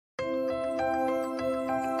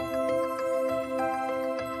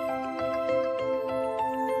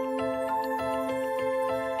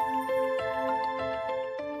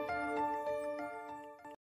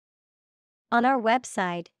On our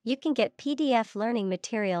website, you can get PDF learning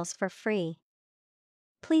materials for free.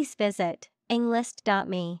 Please visit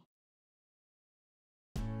englist.me.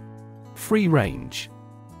 Free range.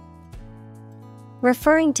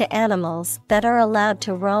 Referring to animals that are allowed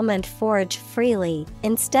to roam and forage freely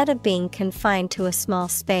instead of being confined to a small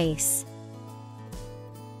space.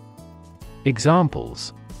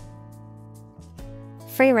 Examples: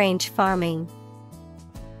 free-range farming,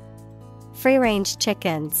 free-range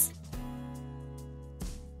chickens.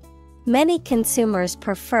 Many consumers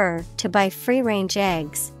prefer to buy free-range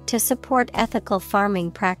eggs to support ethical farming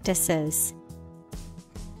practices.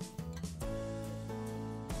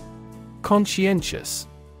 Conscientious.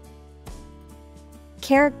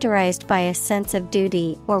 Characterized by a sense of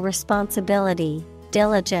duty or responsibility,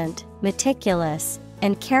 diligent, meticulous,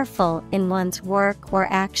 and careful in one's work or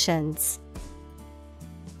actions.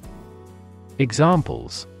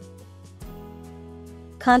 Examples: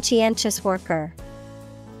 conscientious worker,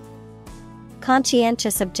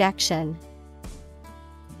 conscientious objection.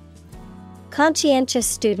 Conscientious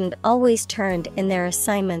student always turned in their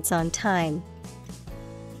assignments on time.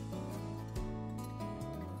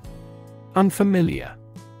 Unfamiliar.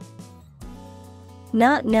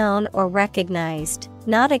 Not known or recognized,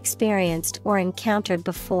 not experienced or encountered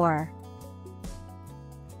before.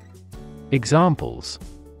 Examples: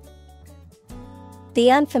 the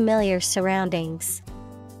unfamiliar surroundings.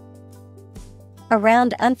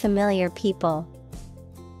 Around unfamiliar people.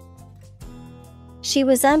 She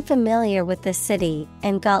was unfamiliar with the city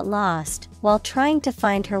and got lost while trying to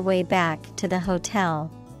find her way back to the hotel.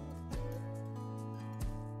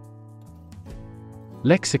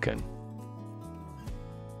 Lexicon.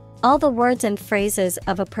 All the words and phrases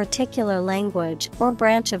of a particular language or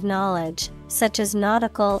branch of knowledge, such as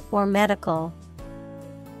nautical or medical.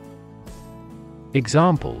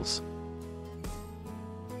 Examples: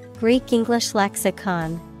 Greek-English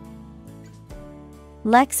lexicon.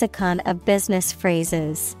 Lexicon of business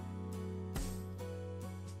phrases.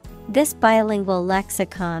 This bilingual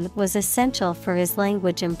lexicon was essential for his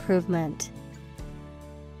language improvement.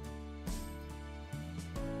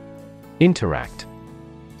 Interact.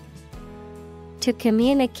 To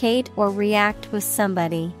communicate or react with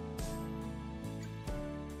somebody.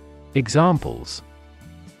 Examples: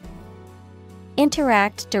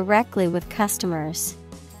 interact directly with customers.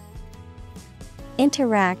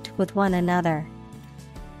 Interact with one another.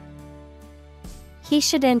 He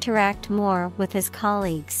should interact more with his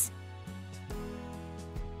colleagues.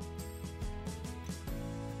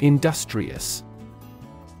 Industrious.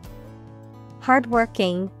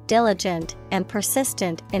 Hardworking, diligent, and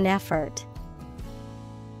persistent in effort.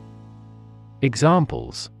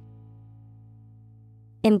 Examples: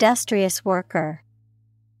 industrious worker.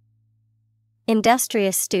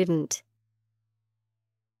 Industrious student.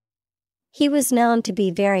 He was known to be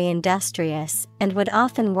very industrious and would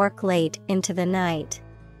often work late into the night.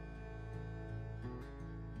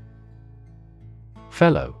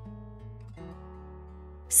 Fellow.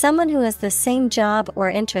 Someone who has the same job or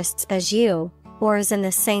interests as you, or is in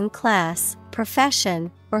the same class, profession,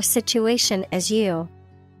 or situation as you.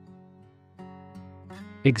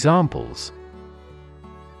 Examples: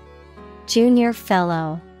 junior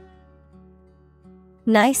fellow.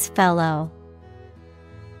 Nice fellow.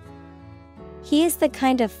 He is the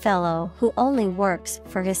kind of fellow who only works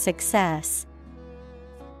for his success.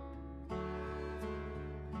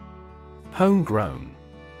 Homegrown.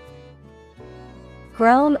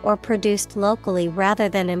 Grown or produced locally rather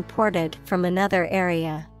than imported from another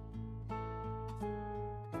area.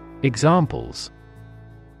 Examples: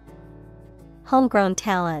 homegrown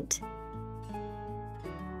talent.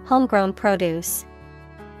 Homegrown produce.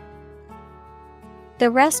 The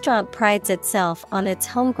restaurant prides itself on its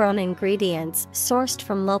homegrown ingredients sourced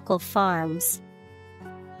from local farms.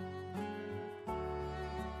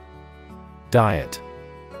 Diet.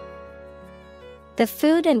 The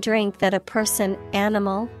food and drink that a person,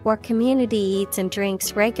 animal, or community eats and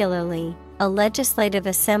drinks regularly, a legislative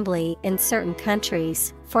assembly in certain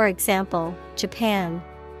countries, for example, Japan.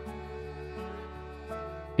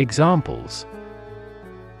 Examples: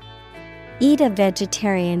 eat a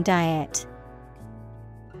vegetarian diet.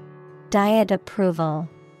 Diet approval.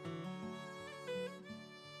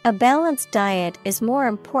 A balanced diet is more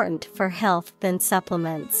important for health than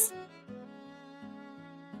supplements.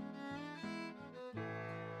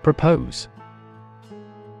 Propose.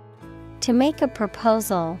 To make a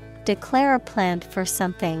proposal, declare a plan for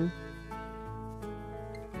something.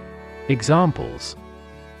 Examples: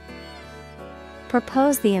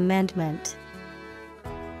 propose the amendment.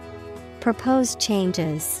 Propose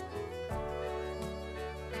changes.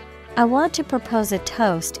 I want to propose a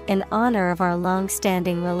toast in honor of our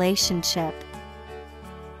long-standing relationship.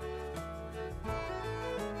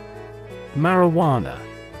 Marijuana.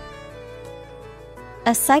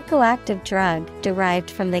 A psychoactive drug derived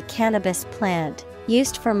from the cannabis plant,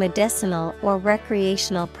 used for medicinal or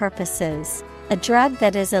recreational purposes. A drug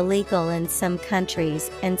that is illegal in some countries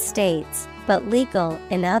and states, but legal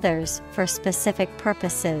in others for specific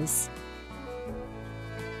purposes.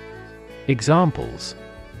 Examples: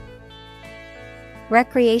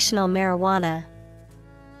 recreational marijuana,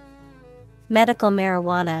 medical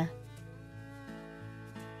marijuana.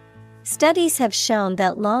 Studies have shown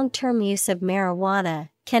that long-term use of marijuana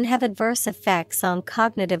can have adverse effects on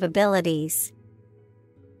cognitive abilities.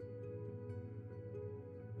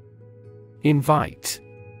 Invite.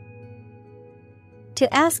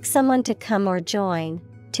 To ask someone to come or join,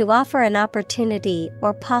 to offer an opportunity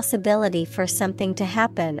or possibility for something to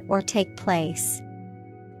happen or take place.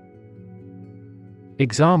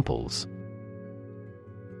 Examples: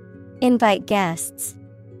 invite guests,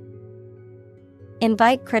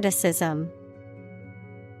 invite criticism.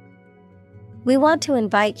 We want to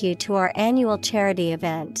invite you to our annual charity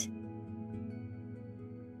event.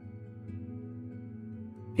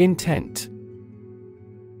 Intent.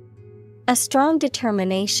 A strong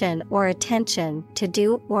determination or attention to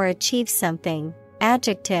do or achieve something.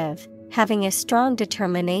 Adjective, having a strong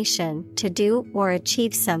determination to do or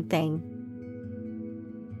achieve something.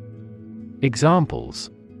 Examples: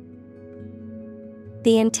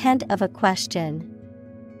 the intent of a question.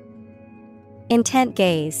 Intent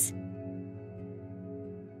gaze.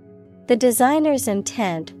 The designer's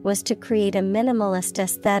intent was to create a minimalist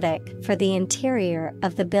aesthetic for the interior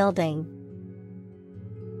of the building.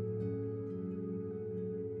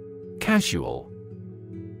 Casual.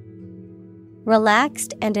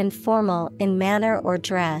 Relaxed and informal in manner or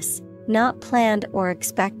dress, not planned or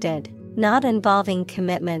expected, not involving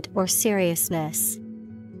commitment or seriousness.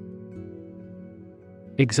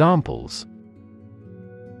 Examples: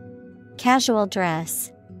 casual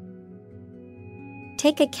dress.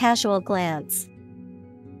 Take a casual glance.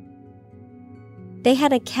 They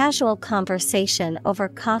had a casual conversation over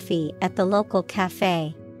coffee at the local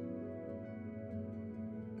cafe.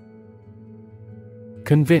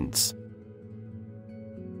 Convince.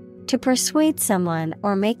 To persuade someone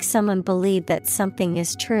or make someone believe that something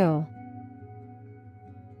is true.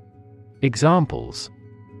 Examples: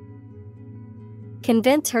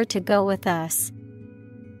 convince her to go with us.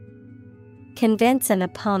 Convince an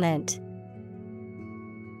opponent.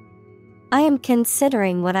 I am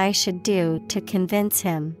considering what I should do to convince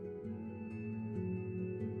him.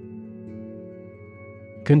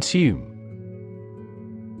 Consume.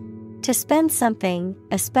 To spend something,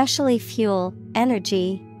 especially fuel,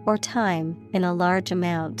 energy, or time, in a large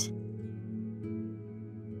amount.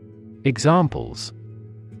 Examples: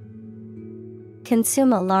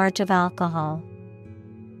 consume a large of alcohol.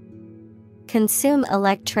 Consume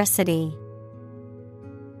electricity.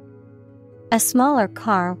 A smaller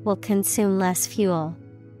car will consume less fuel.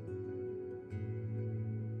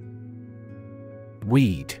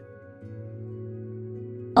 Weed.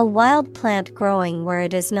 A wild plant growing where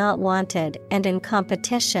it is not wanted and in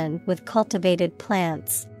competition with cultivated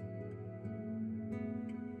plants.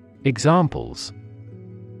 Examples: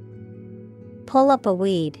 pull up a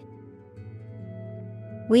weed.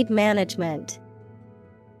 Weed management.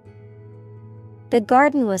 The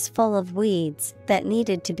garden was full of weeds that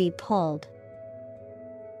needed to be pulled.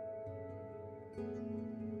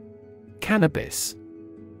 Cannabis.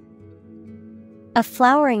 A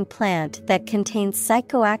flowering plant that contains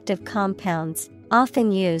psychoactive compounds,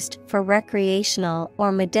 often used for recreational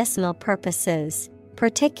or medicinal purposes,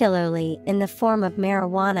 particularly in the form of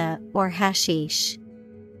marijuana or hashish.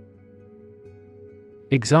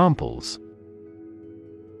 Examples: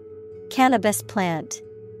 cannabis plant.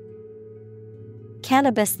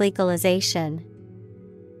 Cannabis legalization.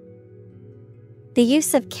 The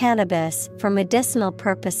use of cannabis for medicinal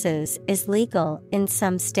purposes is legal in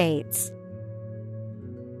some states.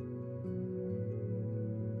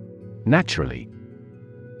 Naturally.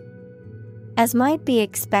 As might be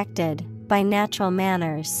expected, by natural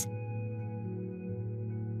manners.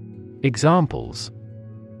 Examples: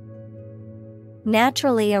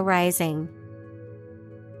 naturally arising.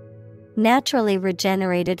 Naturally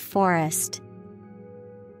regenerated forest.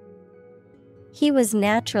 He was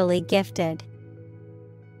naturally gifted.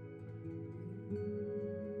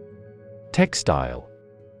 Textile.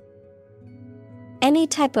 Any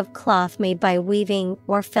type of cloth made by weaving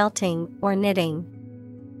or felting or knitting.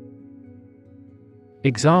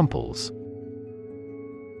 Examples: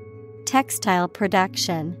 textile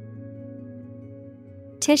production.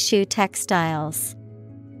 Tissue textiles.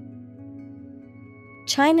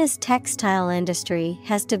 China's textile industry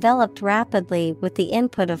has developed rapidly with the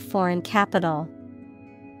input of foreign capital.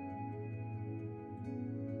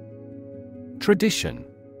 Tradition.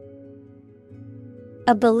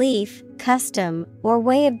 A belief, custom, or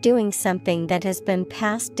way of doing something that has been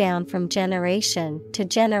passed down from generation to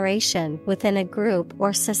generation within a group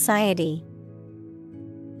or society.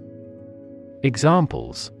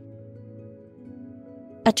 Examples.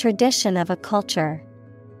 A tradition of a culture.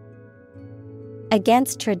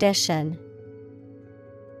 Against tradition.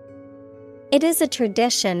 It is a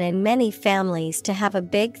tradition in many families to have a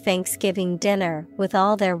big Thanksgiving dinner with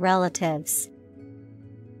all their relatives.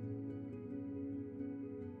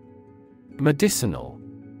 Medicinal.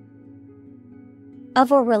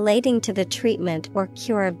 Of or relating to the treatment or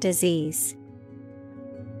cure of disease.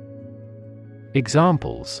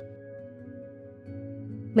 Examples.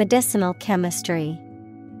 Medicinal chemistry.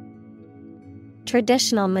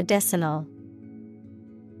 Traditional medicinal.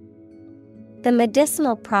 The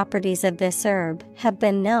medicinal properties of this herb have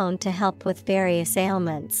been known to help with various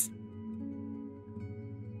ailments.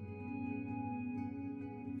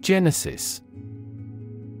 Genesis.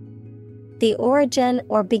 The origin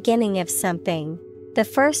or beginning of something. The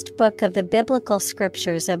first book of the biblical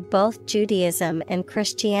scriptures of both Judaism and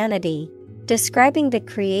Christianity, describing the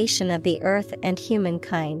creation of the earth and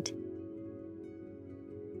humankind.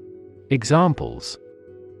 Examples.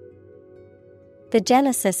 The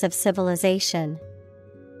genesis of civilization.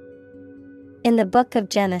 In the book of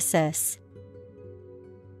Genesis.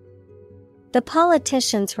 The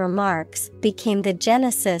politician's remarks became the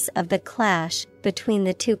genesis of the clash between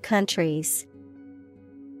the two countries.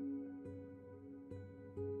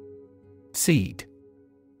 Seed.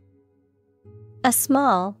 A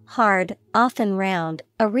small, hard, often round,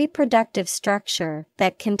 a reproductive structure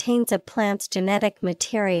that contains a plant's genetic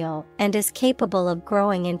material and is capable of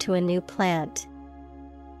growing into a new plant.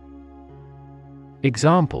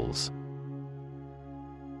 Examples.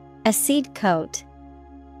 A seed coat.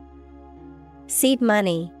 Seed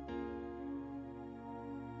money.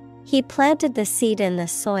 He planted the seed in the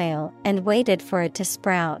soil and waited for it to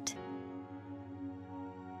sprout.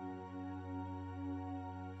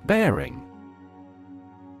 Bearing.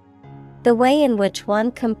 The way in which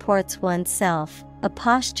one comports oneself, a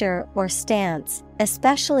posture or stance,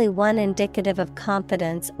 especially one indicative of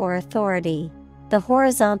confidence or authority, the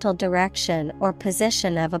horizontal direction or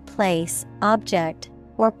position of a place, object,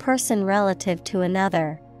 or person relative to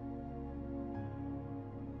another.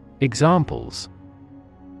 Examples.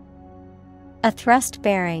 A thrust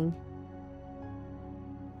bearing.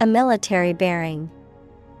 A military bearing.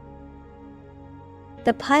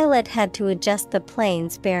 The pilot had to adjust the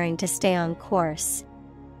plane's bearing to stay on course.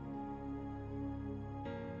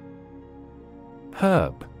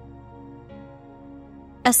 Herb.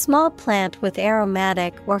 A small plant with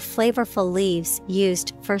aromatic or flavorful leaves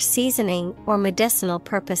used for seasoning or medicinal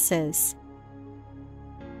purposes.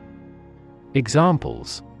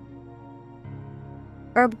 Examples.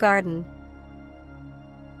 Herb garden.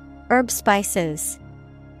 Herb spices.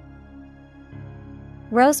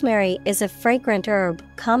 Rosemary is a fragrant herb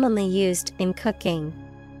commonly used in cooking.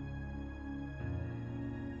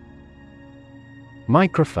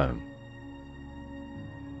 Microphone.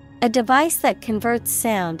 A device that converts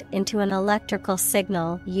sound into an electrical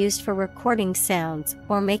signal used for recording sounds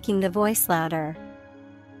or making the voice louder.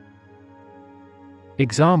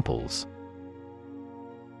 Examples.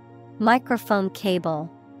 Microphone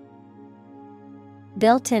cable.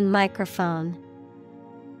 Built-in microphone.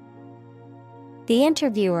 The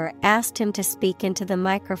interviewer asked him to speak into the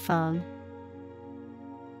microphone.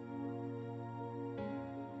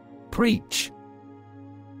 Preach.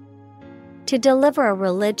 To deliver a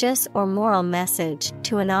religious or moral message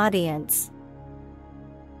to an audience.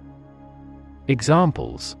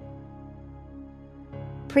 Examples.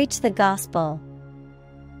 Preach the gospel.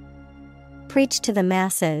 Preach to the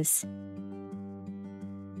masses.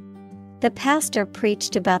 The pastor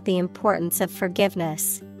preached about the importance of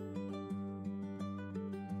forgiveness.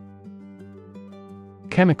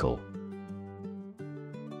 Chemical.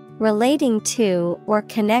 Relating to or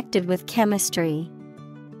connected with chemistry.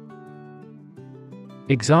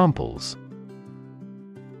 Examples.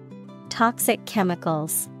 Toxic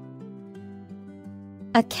chemicals.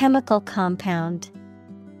 A chemical compound.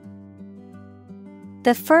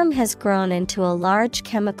 The firm has grown into a large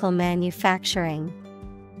chemical manufacturing.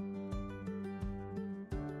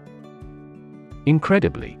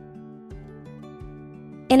 Incredibly.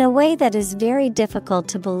 In a way that is very difficult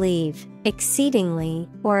to believe, exceedingly,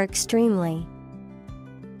 or extremely.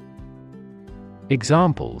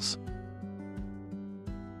 Examples.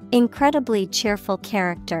 Incredibly cheerful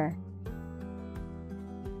character.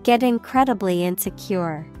 Get incredibly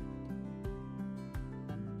insecure.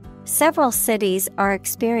 Several cities are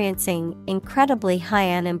experiencing incredibly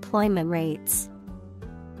high unemployment rates.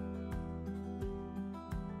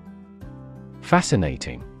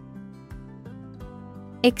 Fascinating.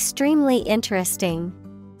 Extremely interesting.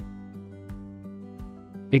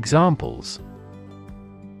 Examples: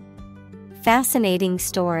 Fascinating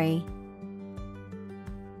story.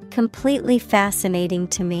 Completely fascinating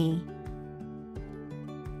to me.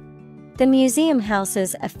 The museum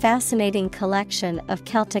houses a fascinating collection of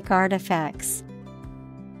Celtic artifacts.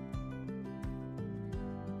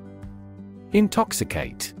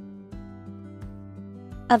 Intoxicate.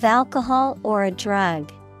 Of alcohol or a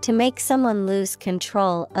drug, to make someone lose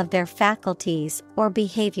control of their faculties or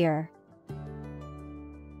behavior.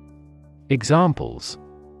 Examples: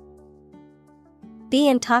 Be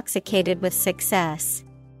intoxicated with success.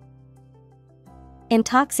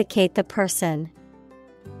 Intoxicate the person.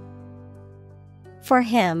 For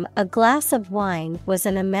him, a glass of wine was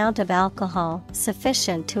an amount of alcohol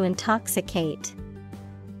sufficient to intoxicate.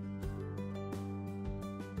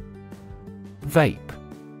 Vape.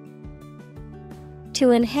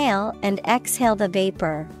 To inhale and exhale the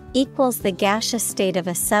vapor equals the gaseous state of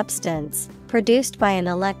a substance produced by an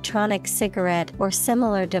electronic cigarette or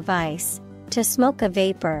similar device. To smoke a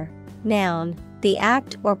vapor. Noun, the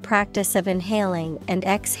act or practice of inhaling and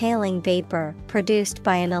exhaling vapor produced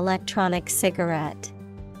by an electronic cigarette.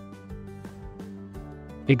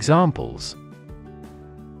 Examples: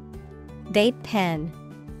 Vape pen.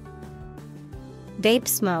 Vape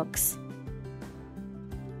smokes.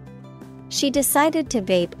 She decided to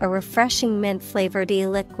vape a refreshing mint-flavored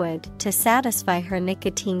e-liquid to satisfy her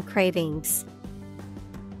nicotine cravings.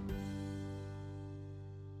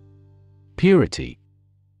 Purity.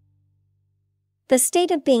 The state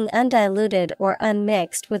of being undiluted or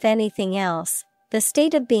unmixed with anything else, the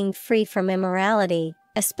state of being free from immorality,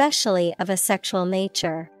 especially of a sexual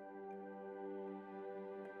nature.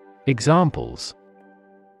 Examples: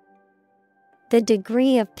 The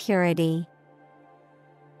degree of purity.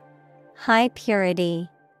 High purity.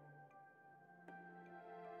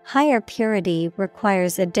 Higher purity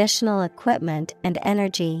requires additional equipment and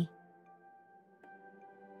energy.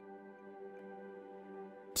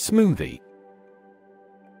 Smoothie.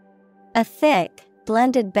 A thick,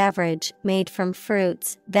 blended beverage made from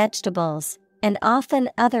fruits, vegetables, and often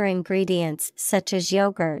other ingredients such as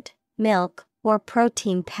yogurt, milk, or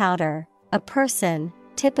protein powder. A person,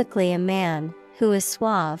 typically a man, who is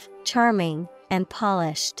suave, charming, and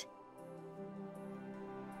polished.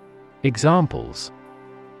 Examples: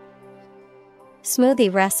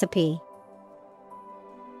 Smoothie recipe.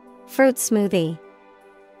 Fruit smoothie.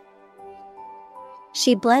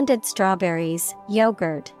 She blended strawberries,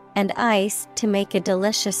 yogurt, and ice to make a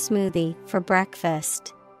delicious smoothie for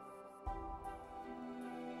breakfast.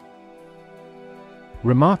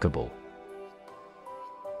 Remarkable.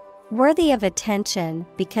 Worthy of attention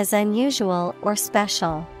because unusual or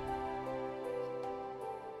special.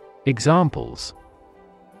 Examples: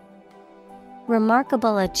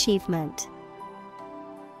 Remarkable achievement.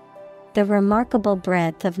 The remarkable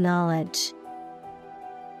breadth of knowledge.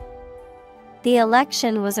 The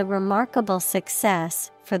election was a remarkable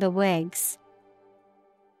success for the Whigs.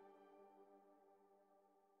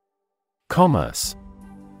 Commerce.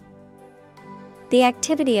 The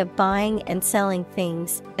activity of buying and selling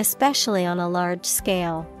things, especially on a large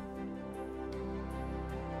scale.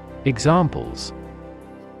 Examples: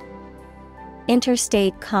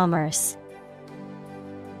 Interstate commerce.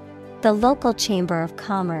 The local chamber of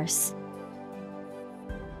commerce.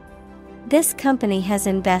 This company has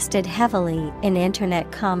invested heavily in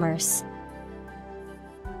internet commerce.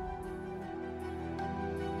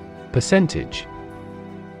 Percentage.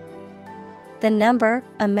 The number,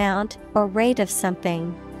 amount, or rate of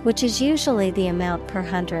something, which is usually the amount per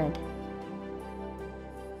hundred.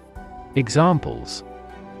 Examples: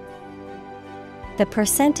 The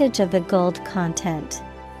percentage of the gold content.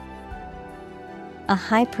 A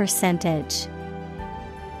high percentage.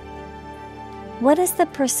 What is the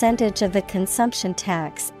percentage of the consumption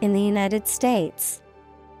tax in the United States?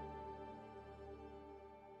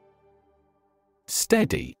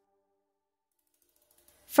 Steady.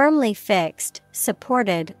 Firmly fixed,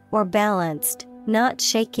 supported, or balanced, not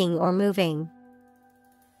shaking or moving.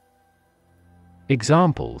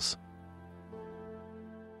 Examples: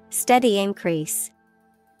 Steady increase.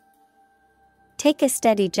 Take a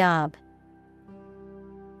steady job.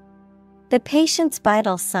 The patient's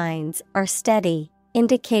vital signs are steady,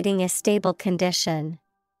 indicating a stable condition.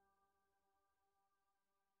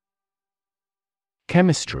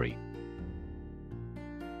 Chemistry.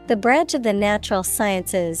 The branch of the natural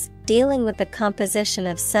sciences dealing with the composition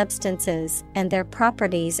of substances and their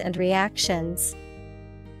properties and reactions.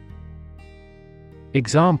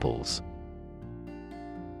 Examples: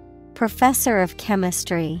 Professor of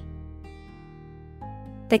chemistry.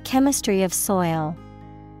 The chemistry of soil.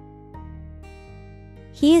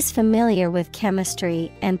 He is familiar with chemistry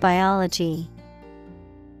and biology.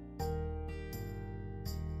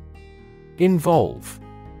 Involve.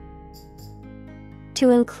 To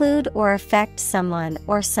include or affect someone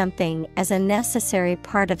or something as a necessary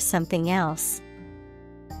part of something else.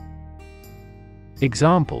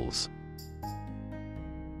 Examples: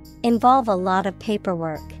 Involve a lot of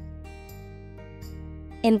paperwork.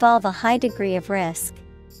 Involve a high degree of risk.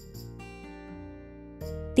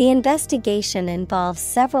 The investigation involves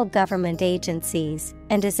several government agencies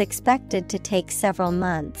and is expected to take several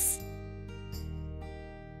months.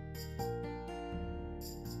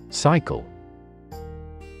 Cycle.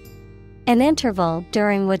 An interval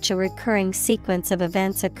during which a recurring sequence of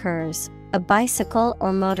events occurs, a bicycle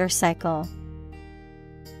or motorcycle.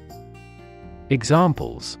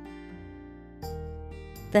 Examples: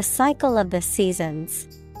 The cycle of the seasons.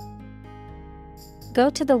 Go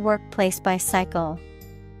to the workplace by cycle.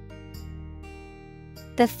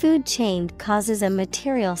 The food chain causes a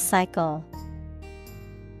material cycle.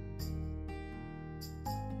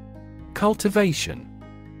 Cultivation.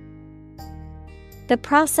 The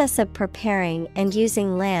process of preparing and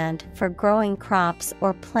using land for growing crops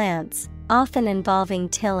or plants, often involving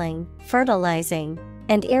tilling, fertilizing,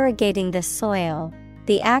 and irrigating the soil.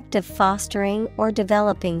 The act of fostering or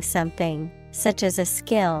developing something, such as a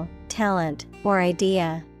skill, talent, or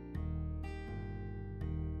idea.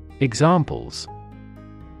 Examples: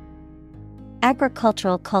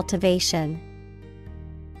 Agricultural cultivation.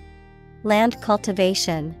 Land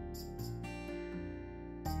cultivation.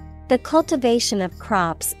 The cultivation of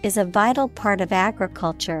crops is a vital part of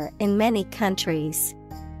agriculture in many countries.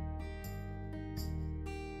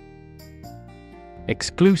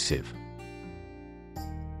 Exclusive.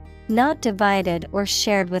 Not divided or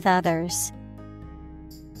shared with others.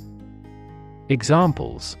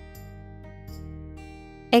 Examples: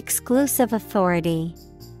 Exclusive authority.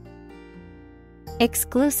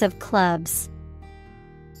 Exclusive clubs.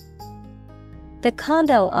 The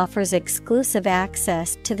condo offers exclusive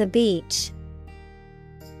access to the beach.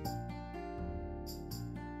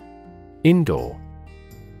 Indoor.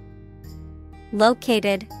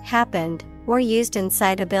 Located, happened, or used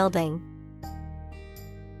inside a building.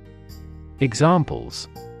 Examples: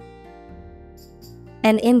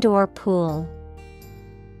 An indoor pool.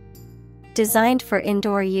 Designed for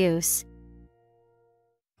indoor use.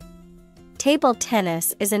 Table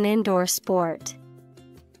tennis is an indoor sport.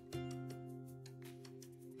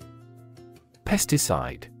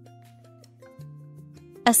 Pesticide.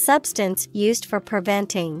 A substance used for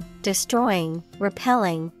preventing, destroying,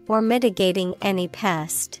 repelling, or mitigating any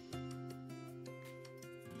pest.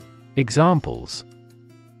 Examples: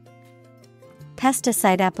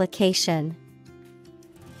 Pesticide application.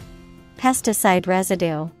 Pesticide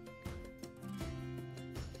residue.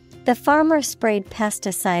 The farmer sprayed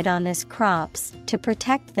pesticide on his crops to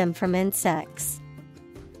protect them from insects.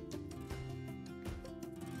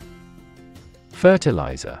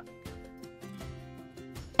 Fertilizer.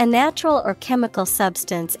 A natural or chemical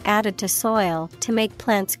substance added to soil to make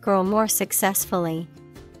plants grow more successfully.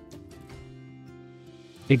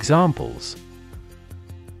 Examples: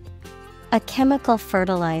 A chemical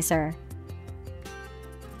fertilizer.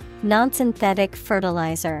 Non-synthetic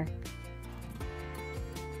fertilizer.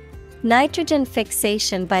 Nitrogen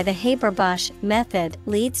fixation by the Haber-Bosch method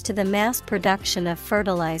leads to the mass production of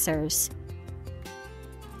fertilizers.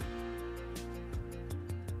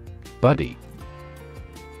 Buddy.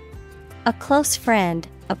 A close friend,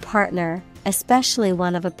 a partner, especially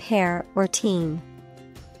one of a pair or team.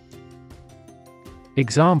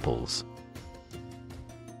 Examples: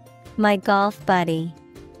 My golf buddy.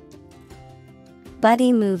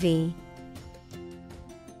 Buddy movie.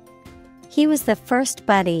 He was the first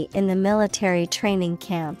buddy in the military training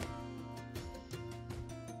camp.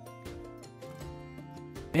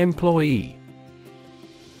 Employee.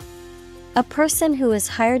 A person who is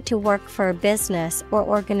hired to work for a business or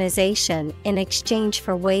organization in exchange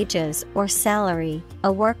for wages or salary,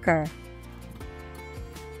 a worker.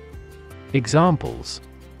 Examples: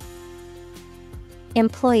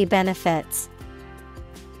 Employee benefits.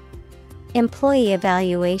 Employee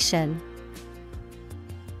evaluation.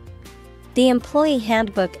 The employee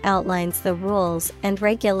handbook outlines the rules and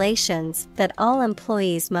regulations that all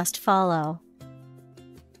employees must follow.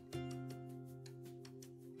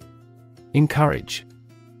 Encourage.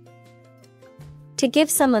 To give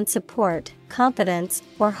someone support, confidence,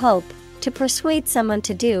 or hope, to persuade someone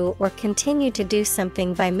to do or continue to do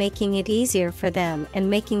something by making it easier for them and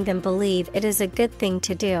making them believe it is a good thing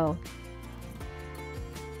to do.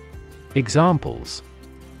 Examples: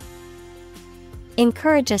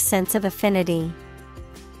 encourage a sense of affinity.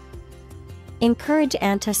 Encourage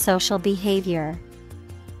antisocial behavior.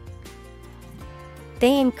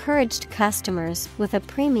 They encouraged customers with a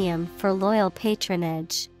premium for loyal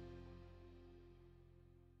patronage.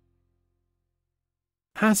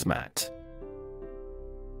 Hazmat.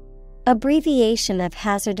 Abbreviation of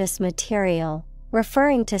hazardous material,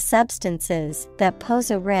 referring to substances that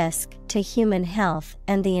pose a risk to human health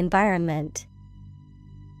and the environment.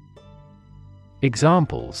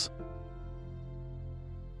 Examples: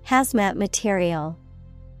 hazmat material.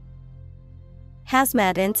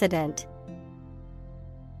 Hazmat incident.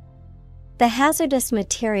 The hazardous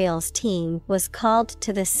materials team was called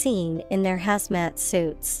to the scene in their hazmat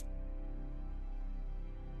suits.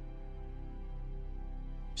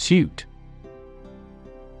 Suit.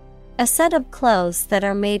 A set of clothes that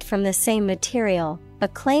are made from the same material, a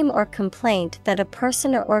claim or complaint that a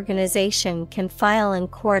person or organization can file in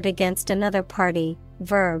court against another party.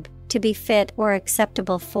 Verb, to be fit or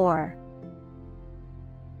acceptable for.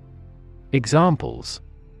 Examples: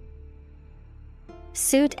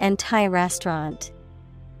 suit and tie restaurant.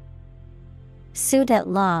 Suit at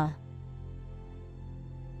law.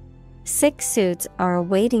 6 suits are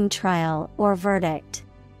awaiting trial or verdict.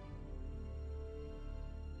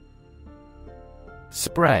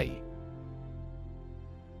 Spray.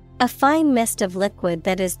 A fine mist of liquid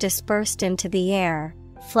that is dispersed into the air.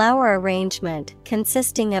 Flower arrangement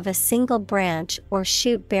consisting of a single branch or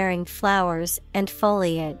shoot bearing flowers and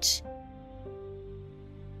foliage.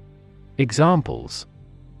 Examples: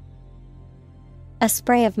 a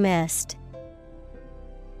spray of mist.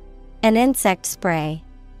 An insect spray.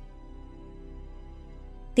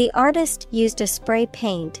 The artist used a spray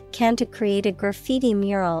paint can to create a graffiti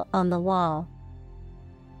mural on the wall.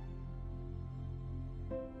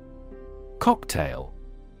 Cocktail.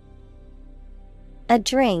 A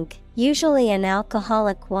drink, usually an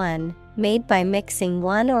alcoholic one, made by mixing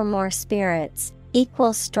one or more spirits,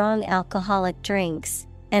 equals strong alcoholic drinks,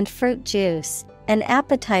 and fruit juice, an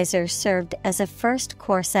appetizer served as a first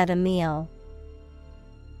course at a meal.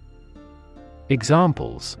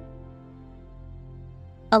 Examples: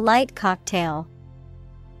 a light cocktail.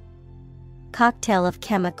 Cocktail of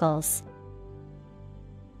chemicals.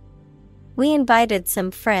 We invited some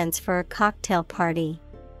friends for a cocktail party.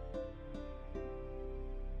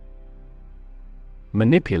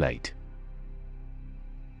 Manipulate.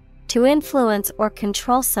 To influence or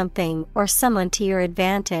control something or someone to your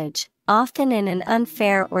advantage, often in an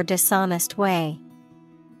unfair or dishonest way.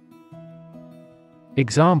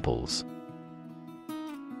 Examples: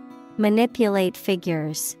 manipulate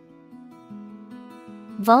figures.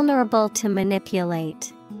 Vulnerable to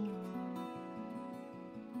manipulate.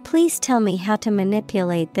 Please tell me how to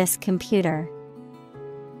manipulate this computer.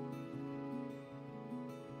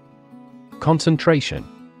 Concentration.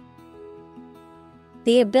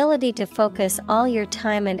 The ability to focus all your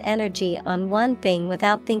time and energy on one thing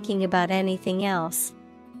without thinking about anything else.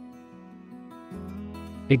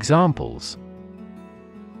 Examples: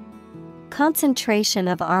 concentration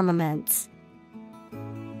of armaments.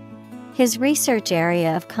 His research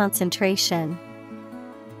area of concentration.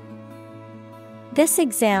 This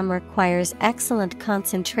exam requires excellent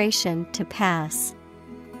concentration to pass.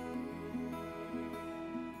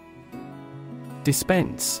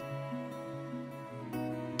 Dispense.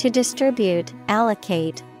 To distribute,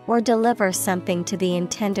 allocate, or deliver something to the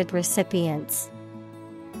intended recipients.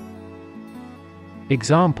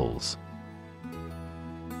 Examples: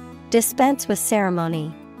 dispense with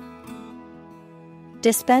ceremony.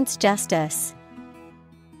 Dispense justice.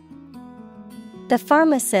 The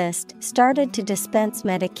pharmacist started to dispense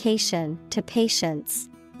medication to patients.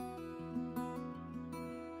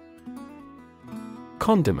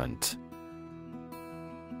 Condiment.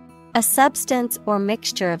 A substance or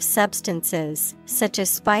mixture of substances, such as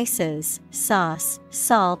spices, sauce,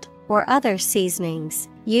 salt, or other seasonings,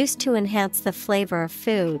 used to enhance the flavor of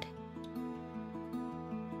food.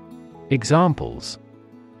 Examples: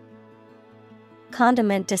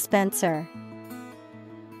 condiment dispenser.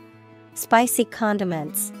 Spicy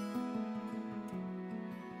condiments.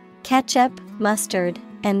 Ketchup, mustard,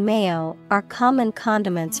 and mayo are common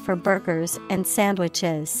condiments for burgers and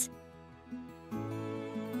sandwiches.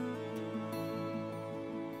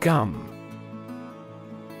 Gum.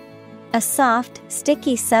 A soft,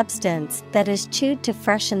 sticky substance that is chewed to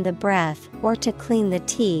freshen the breath or to clean the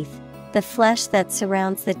teeth, the flesh that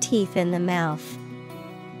surrounds the teeth in the mouth.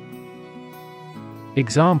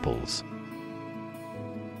 Examples: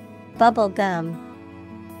 Bubble gum,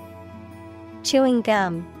 chewing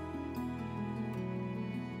gum.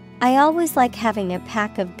 I always like having a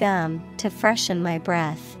pack of gum to freshen my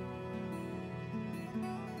breath.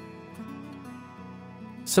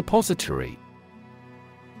 Suppository.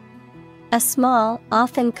 A small,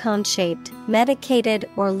 often cone-shaped, medicated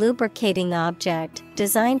or lubricating object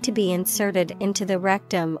designed to be inserted into the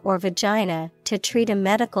rectum or vagina to treat a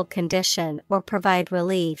medical condition or provide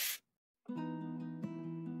relief.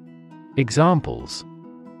 Examples: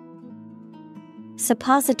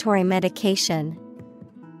 Suppository medication,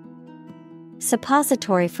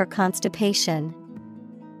 suppository for constipation.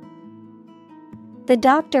 The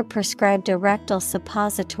doctor prescribed a rectal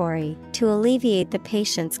suppository to alleviate the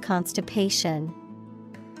patient's constipation.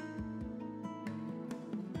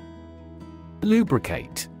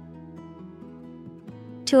 Lubricate.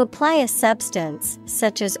 To apply a substance,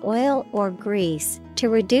 such as oil or grease, to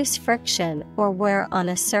reduce friction or wear on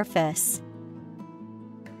a surface.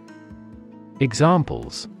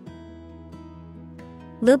 Examples: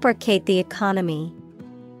 Lubricate the economy.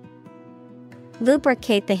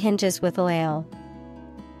 Lubricate the hinges with oil.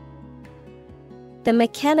 The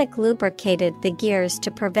mechanic lubricated the gears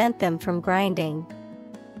to prevent them from grinding.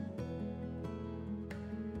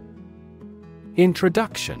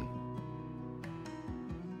 Introduction.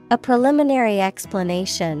 A preliminary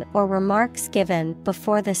explanation or remarks given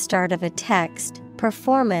before the start of a text,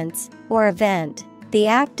 performance, or event, the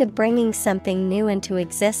act of bringing something new into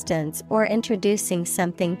existence or introducing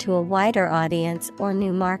something to a wider audience or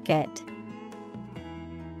new market.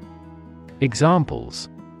 Examples: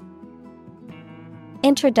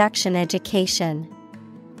 Introduction education.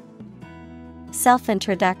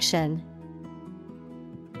 Self-introduction.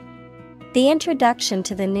 The introduction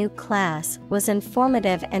to the new class was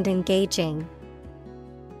informative and engaging.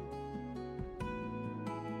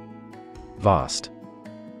 Vast.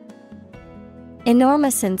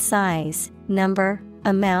 Enormous in size, number,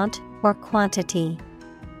 amount, or quantity.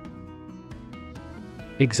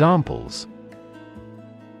 Examples: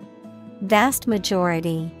 Vast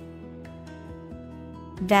majority.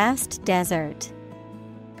 Vast desert.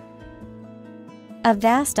 A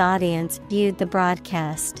vast audience viewed the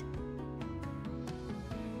broadcast.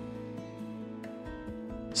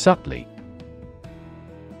 Subtly.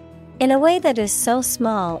 In a way that is so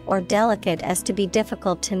small or delicate as to be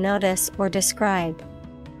difficult to notice or describe.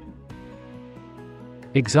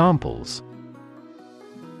 Examples: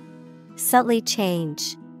 Subtly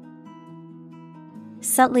change.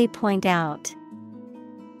 Subtly point out.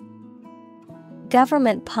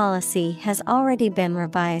 Government policy has already been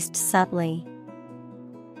revised subtly.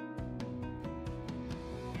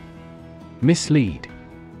 Mislead.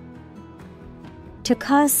 To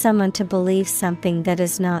cause someone to believe something that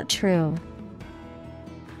is not true.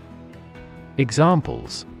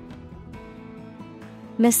 Examples: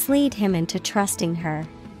 Mislead him into trusting her.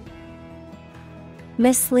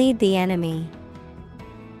 Mislead the enemy.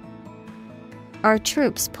 Our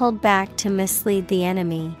troops pulled back to mislead the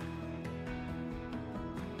enemy.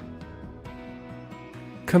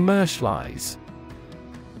 Commercialize.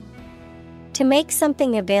 To make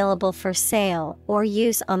something available for sale or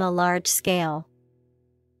use on a large scale.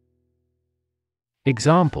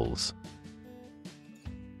 Examples: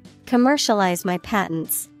 Commercialize my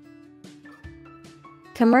patents.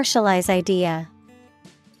 Commercialize idea.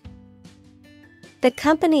 The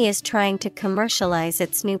company is trying to commercialize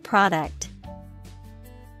its new product.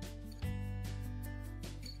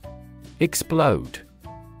 Explode.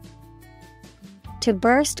 To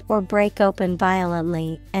burst or break open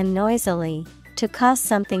violently and noisily, to cause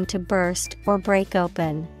something to burst or break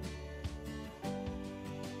open.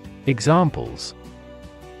 Examples: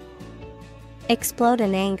 Explode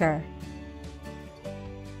in anger.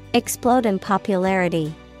 Explode in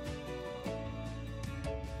popularity.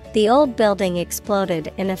 The old building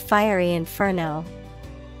exploded in a fiery inferno.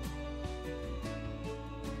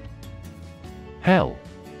 Hell.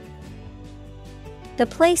 The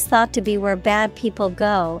place thought to be where bad people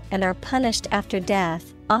go and are punished after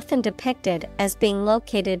death, often depicted as being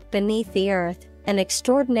located beneath the earth, an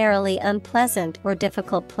extraordinarily unpleasant or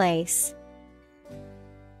difficult place.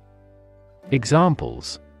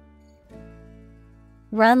 Examples: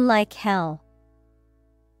 Run like hell.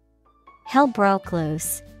 Hell broke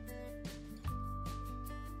loose.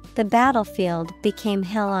 The battlefield became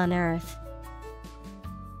hell on earth.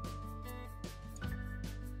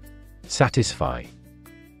 Satisfy.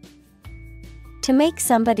 To make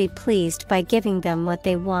somebody pleased by giving them what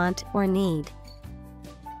they want or need.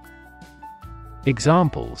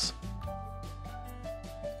 Examples: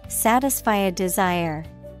 satisfy a desire.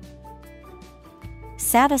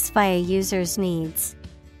 Satisfy a user's needs.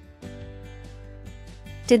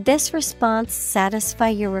 Did this response satisfy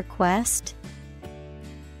your request?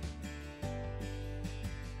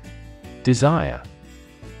 Desire.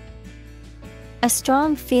 A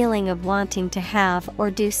strong feeling of wanting to have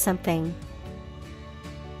or do something.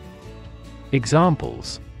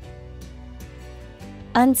 Examples: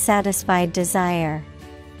 unsatisfied desire,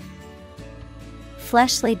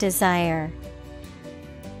 fleshly desire.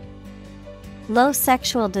 Low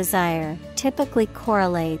sexual desire typically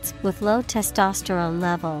correlates with low testosterone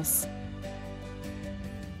levels.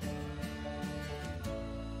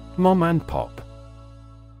 Mom and pop.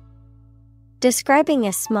 Describing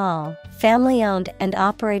a small, family-owned and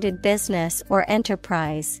operated business or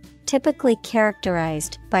enterprise, typically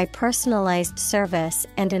characterized by personalized service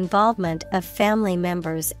and involvement of family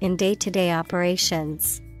members in day-to-day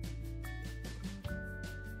operations.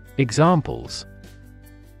 Examples: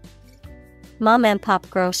 mom and pop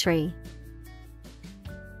grocery,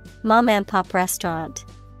 mom and pop restaurant.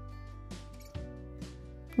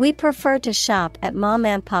 We prefer to shop at mom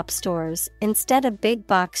and pop stores instead of big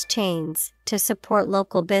box chains to support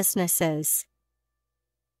local businesses.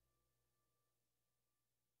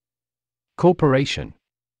 Corporation.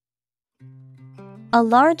 A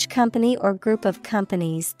large company or group of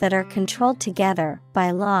companies that are controlled together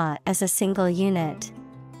by law as a single unit.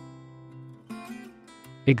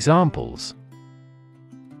 Examples: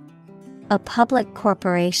 a public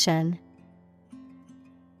corporation,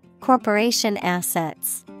 corporation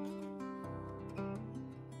assets.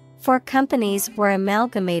 4 companies were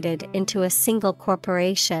amalgamated into a single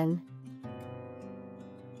corporation.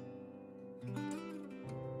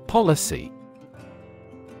 Policy.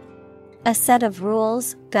 A set of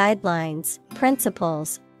rules, guidelines,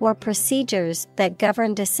 principles, or procedures that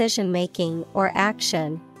govern decision-making or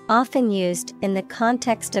action, often used in the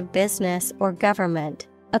context of business or government.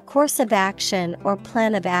 A course of action or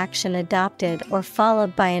plan of action adopted or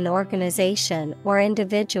followed by an organization or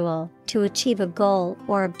individual to achieve a goal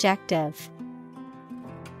or objective.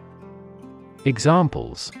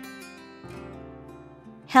 Examples: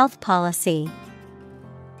 health policy,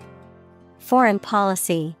 foreign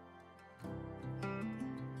policy.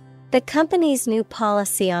 The company's new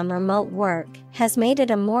policy on remote work has made it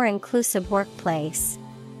a more inclusive workplace.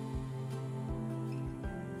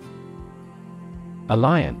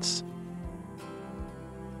 Alliance.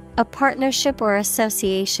 A partnership or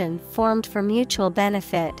association formed for mutual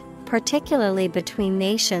benefit, particularly between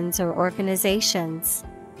nations or organizations.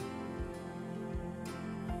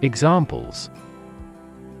 Examples: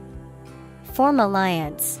 form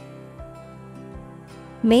alliance,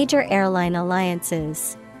 major airline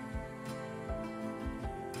alliances.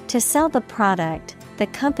 To sell the product, the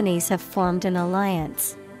companies have formed an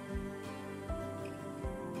alliance.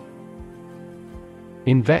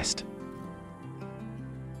 Invest.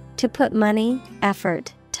 To put money,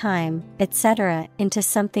 effort, time, etc. into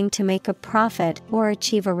something to make a profit or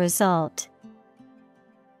achieve a result.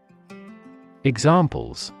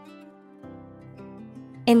 Examples: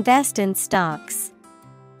 invest in stocks,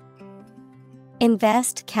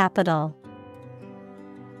 invest capital.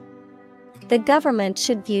 The government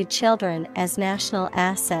should view children as national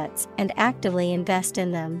assets and actively invest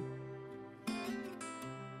in them.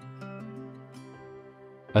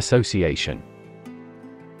 Association.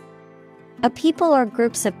 A people or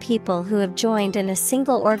groups of people who have joined in a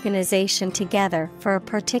single organization together for a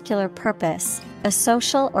particular purpose, a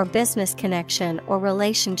social or business connection or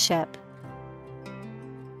relationship.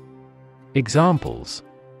 Examples: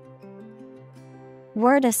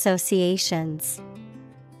 word associations,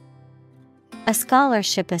 a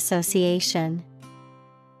scholarship association.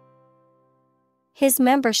 His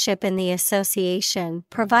membership in the association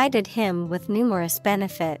provided him with numerous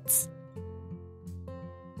benefits.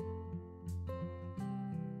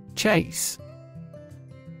 Chase.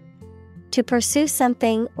 To pursue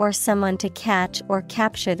something or someone to catch or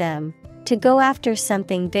capture them. To go after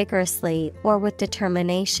something vigorously or with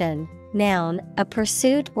determination. Noun, a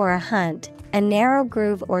pursuit or a hunt, a narrow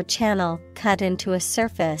groove or channel cut into a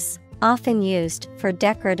surface, often used for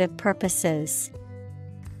decorative purposes.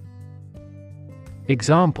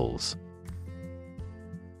 Examples: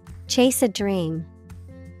 chase a dream,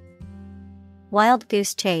 wild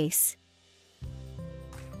goose chase.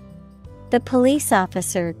 The police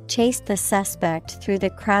officer chased the suspect through the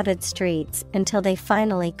crowded streets until they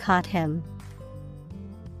finally caught him.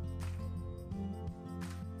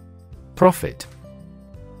 Profit.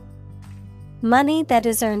 Money that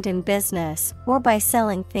is earned in business or by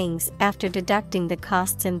selling things after deducting the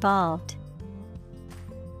costs involved.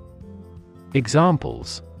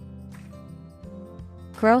 Examples: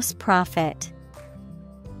 gross profit.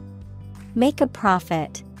 Make a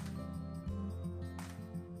profit.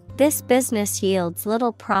 This business yields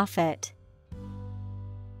little profit.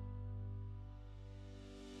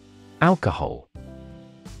 Alcohol.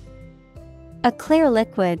 A clear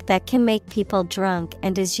liquid that can make people drunk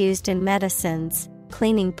and is used in medicines,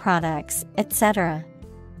 cleaning products, etc.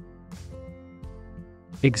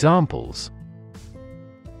 Examples: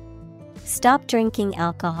 Stop drinking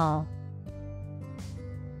alcohol.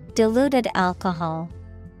 Diluted alcohol.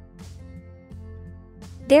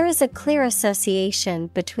 There is a clear association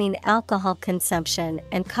between alcohol consumption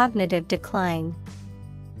and cognitive decline.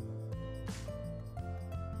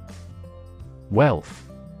 Wealth.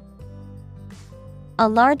 A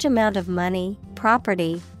large amount of money,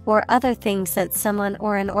 property, or other things that someone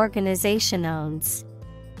or an organization owns.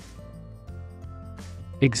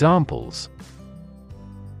 Examples: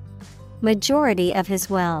 Majority of his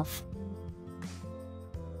wealth.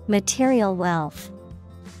 Material wealth.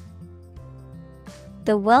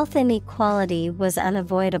 The wealth inequality was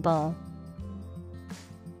unavoidable.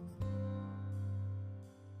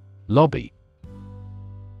 Lobby.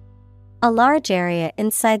 A large area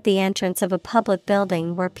inside the entrance of a public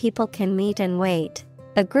building where people can meet and wait.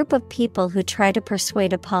 A group of people who try to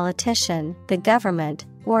persuade a politician, the government,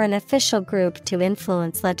 or an official group to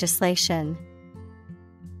influence legislation.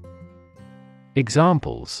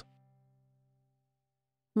 Examples: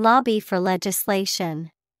 Lobby for legislation.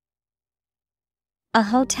 A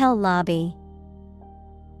hotel lobby.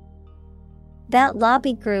 That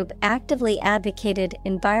lobby group actively advocated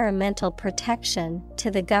environmental protection to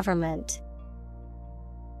the government.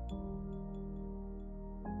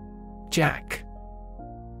 Jack.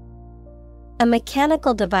 A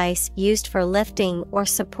mechanical device used for lifting or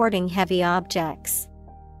supporting heavy objects.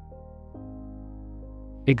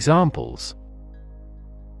 Examples: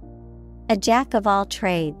 A jack of all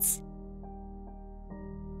trades.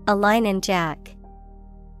 A line and jack.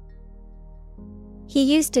 He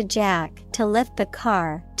used a jack to lift the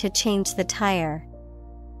car to change the tire.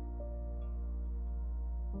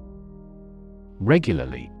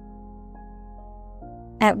 Regularly.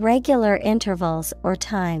 At regular intervals or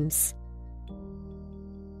times.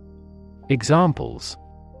 Examples: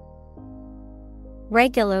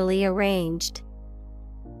 Regularly arranged.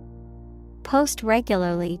 Post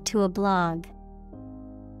regularly to a blog.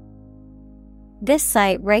 This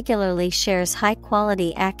site regularly shares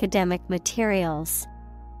high-quality academic materials.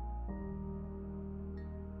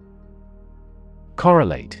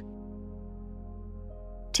 Correlate.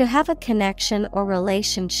 To have a connection or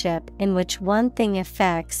relationship in which one thing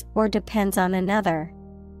affects or depends on another.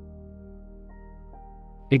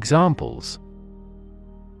 Examples: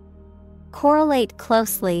 Correlate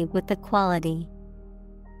closely with the quality.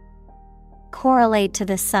 Correlate to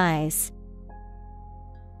the size.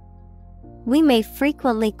 We may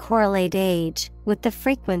frequently correlate age with the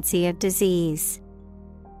frequency of disease.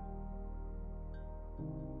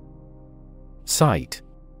 Cite.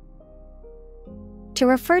 To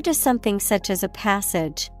refer to something such as a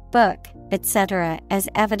passage, book, etc. as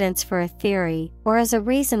evidence for a theory or as a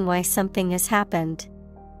reason why something has happened.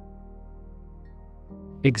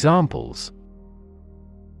 Examples: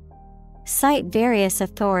 Cite various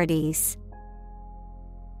authorities.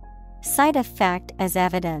 Cite a fact as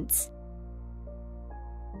evidence.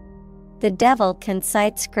 The devil can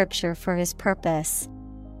cite scripture for his purpose.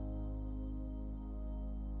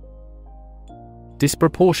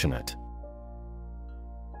 Disproportionate.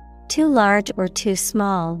 Too large or too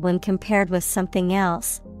small when compared with something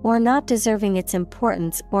else, or not deserving its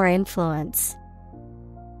importance or influence.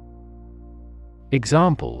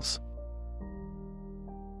 Examples: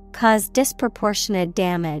 Cause disproportionate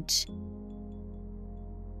damage.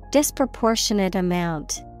 Disproportionate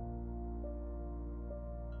amount.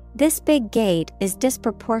 This big gate is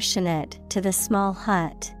disproportionate to the small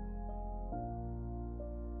hut.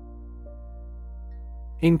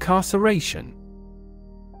 Incarceration.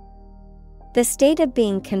 The state of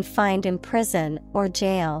being confined in prison or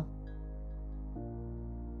jail.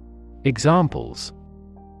 Examples: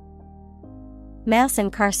 Mass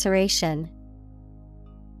incarceration.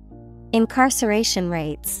 Incarceration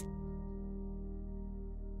rates.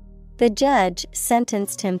 The judge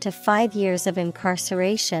sentenced him to 5 years of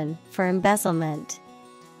incarceration for embezzlement.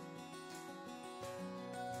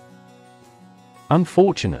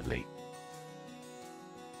 Unfortunately.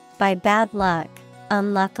 By bad luck,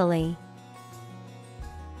 unluckily.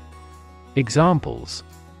 Examples: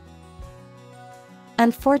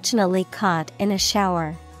 Unfortunately caught in a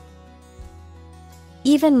shower.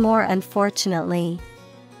 Even more unfortunately.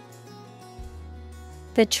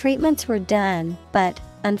 The treatments were done, but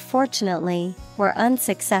unfortunately, were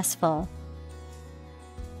unsuccessful.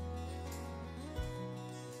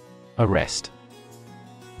 Arrest.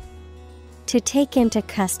 To take into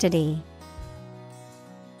custody.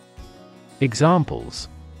 Examples: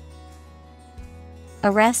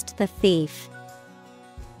 Arrest the thief.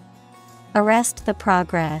 Arrest the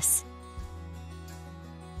progress.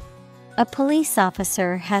 A police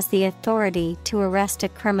officer has the authority to arrest a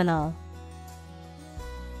criminal.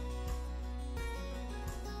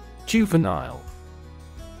 Juvenile.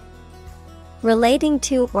 Relating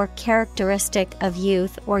to or characteristic of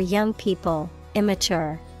youth or young people,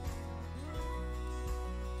 immature.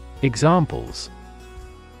 Examples: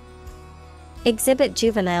 Exhibit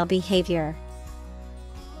juvenile behavior.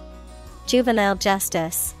 Juvenile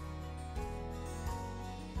justice.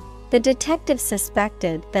 The detective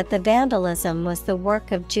suspected that the vandalism was the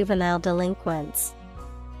work of juvenile delinquents.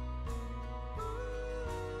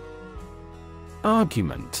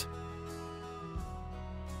 Argument.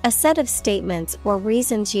 A set of statements or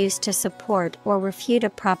reasons used to support or refute a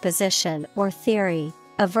proposition or theory,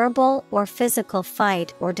 a verbal or physical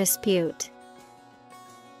fight or dispute.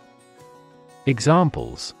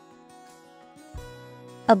 Examples: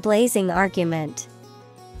 A blazing argument.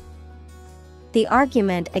 The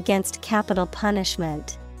argument against capital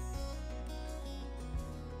punishment.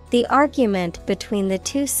 The argument between the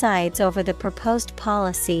two sides over the proposed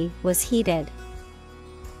policy was heated.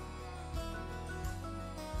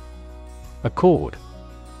 Accord.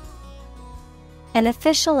 An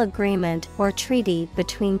official agreement or treaty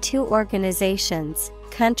between two organizations,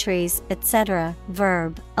 countries, etc.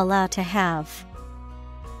 Verb, allow to have.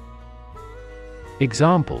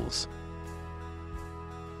 Examples: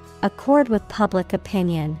 Accord with public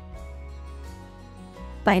opinion.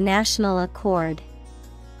 By national accord.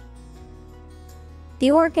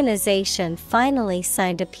 The organization finally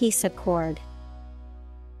signed a peace accord.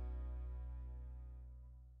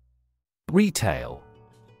 Retail.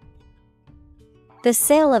 The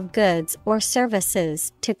sale of goods or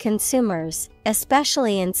services to consumers,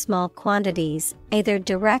 especially in small quantities, either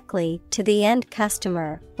directly to the end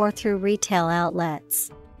customer or through retail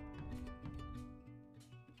outlets.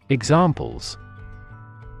 Examples: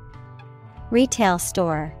 Retail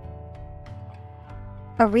store.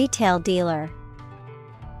 A retail dealer.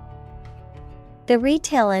 The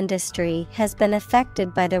retail industry has been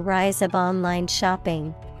affected by the rise of online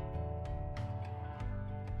shopping.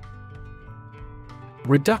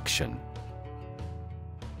 Reduction.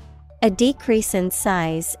 A decrease in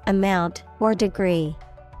size, amount, or degree.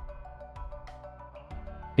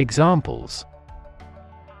 Examples: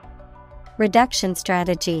 Reduction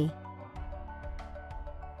strategy.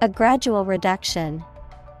 A gradual reduction.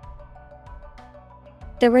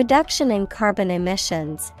 The reduction in carbon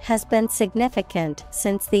emissions has been significant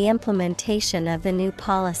since the implementation of the new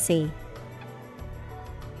policy.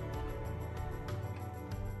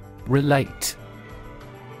 Relate.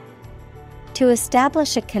 To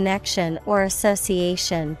establish a connection or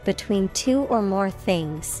association between two or more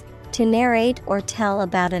things. To narrate or tell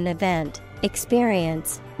about an event,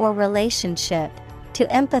 experience, or relationship. To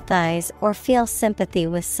empathize or feel sympathy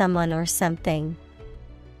with someone or something.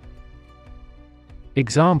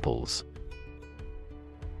 Examples: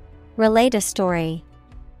 Relate a story.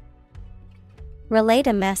 Relate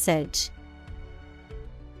a message.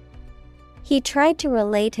 He tried to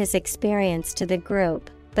relate his experience to the group,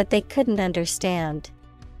 but they couldn't understand.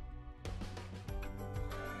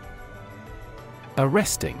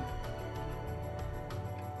 Arresting.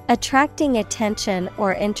 Attracting attention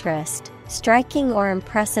or interest, striking or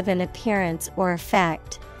impressive in appearance or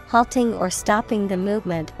effect, halting or stopping the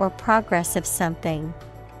movement or progress of something.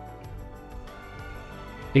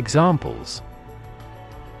 Examples: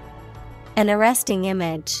 An arresting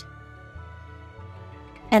image.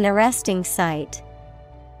 An arresting sight.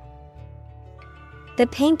 The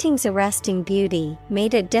painting's arresting beauty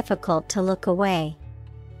made it difficult to look away.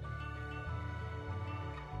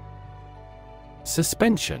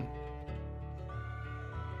 Suspension.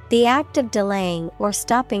 The act of delaying or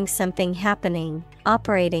stopping something happening,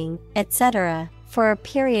 operating, etc., for a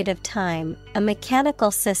period of time, a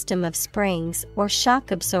mechanical system of springs or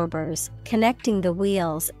shock absorbers connecting the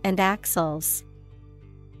wheels and axles.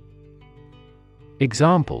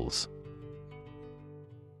 Examples: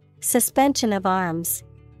 Suspension of arms.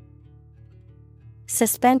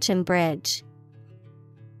 Suspension bridge.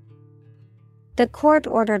 The court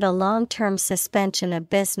ordered a long-term suspension of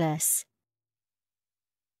business.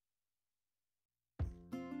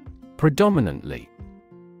 Predominantly.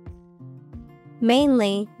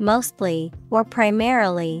 Mainly, mostly, or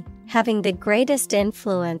primarily, having the greatest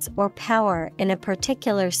influence or power in a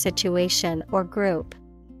particular situation or group.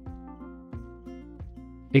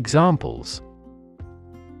 Examples: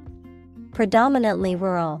 predominantly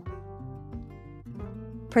rural,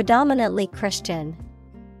 predominantly Christian.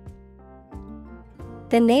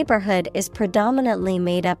 The neighborhood is predominantly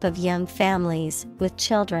made up of young families with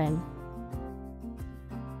children.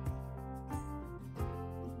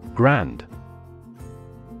 Grand.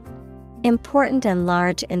 Important and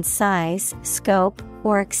large in size, scope,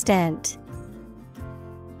 or extent.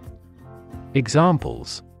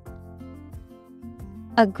 Examples: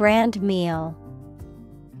 a grand meal.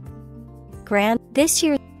 Grand this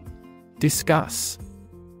year. Discuss.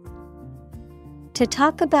 To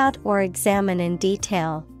talk about or examine in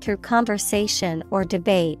detail, through conversation or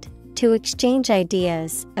debate, to exchange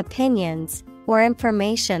ideas, opinions, or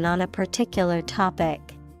information on a particular topic.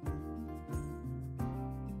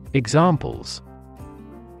 Examples: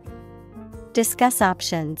 discuss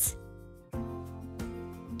options.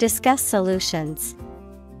 Discuss solutions.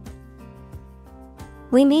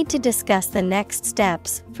 We need to discuss the next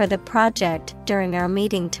steps for the project during our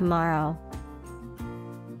meeting tomorrow.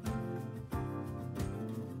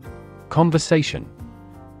 Conversation.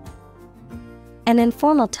 An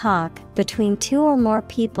informal talk between two or more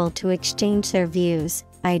people to exchange their views,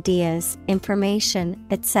 ideas, information,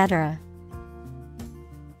 etc.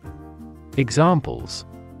 Examples: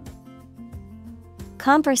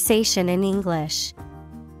 conversation in English.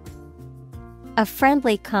 A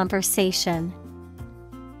friendly conversation.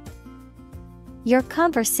 Your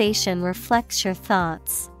conversation reflects your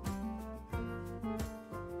thoughts.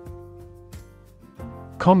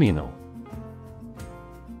 Communal.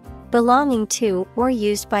 Belonging to or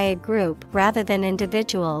used by a group rather than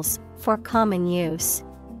individuals, for common use.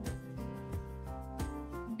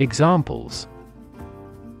 Examples: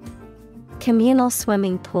 communal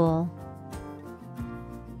swimming pool.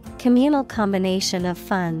 Communal combination of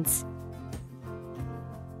funds.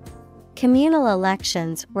 Communal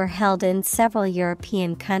elections were held in several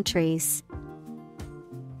European countries.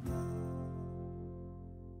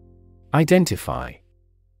 Identify.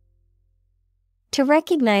 To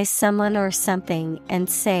recognize someone or something and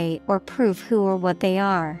say or prove who or what they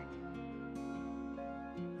are.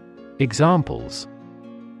 Examples: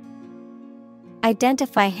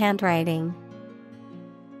 identify handwriting.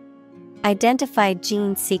 Identify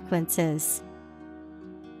gene sequences.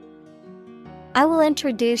 I will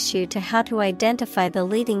introduce you to how to identify the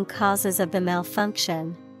leading causes of the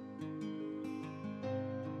malfunction.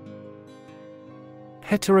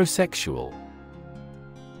 Heterosexual.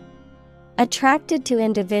 Attracted to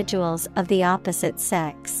individuals of the opposite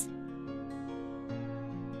sex.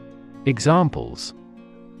 Examples: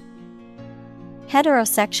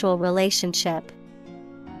 heterosexual relationship.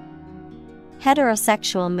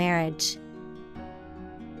 Heterosexual marriage.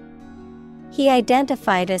 He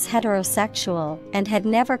identified as heterosexual and had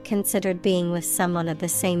never considered being with someone of the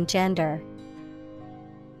same gender.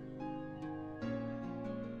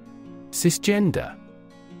 Cisgender.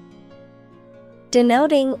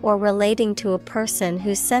 Denoting or relating to a person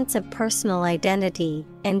whose sense of personal identity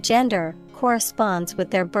and gender corresponds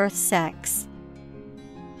with their birth sex.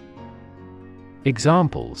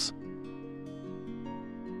 Examples: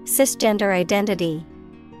 cisgender identity.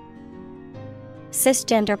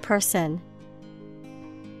 Cisgender person.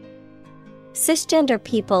 Cisgender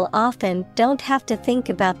people often don't have to think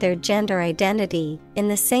about their gender identity in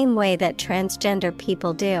the same way that transgender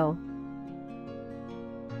people do.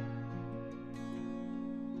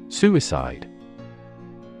 Suicide.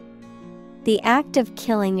 The act of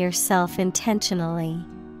killing yourself intentionally.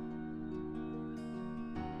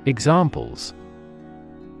 Examples: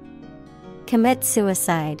 commit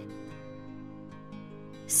suicide.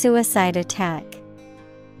 Suicide attack.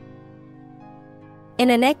 In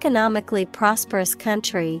an economically prosperous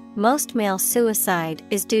country, most male suicide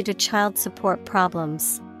is due to child support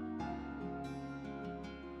problems.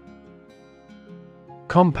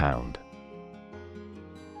 Compound.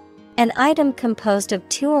 An item composed of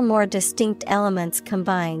two or more distinct elements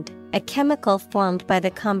combined, a chemical formed by the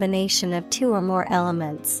combination of two or more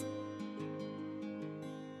elements.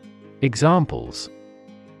 Examples: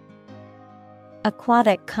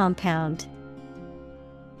 aquatic compound.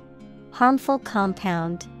 Harmful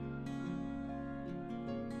compound.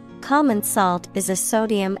 Common salt is a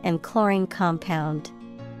sodium and chlorine compound.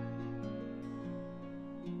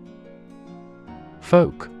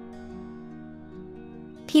 Folk.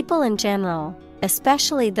 People in general,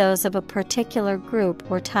 especially those of a particular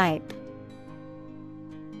group or type.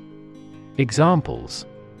 Examples: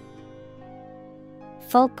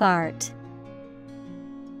 folk art.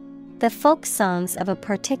 The folk songs of a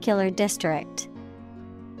particular district.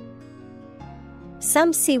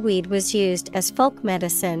 Some seaweed was used as folk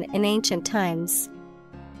medicine in ancient times.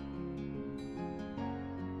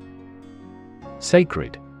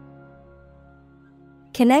 Sacred.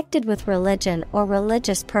 Connected with religion or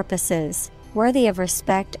religious purposes, worthy of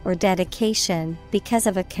respect or dedication because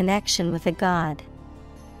of a connection with a god.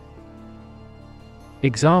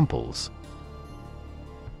 Examples: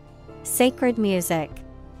 Sacred music.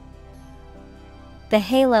 The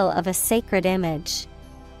halo of a sacred image.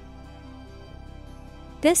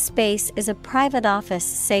 This space is a private office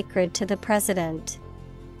sacred to the president.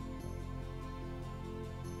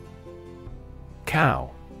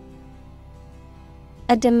 Cow.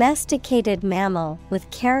 A domesticated mammal with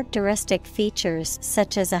characteristic features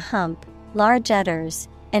such as a hump, large udders,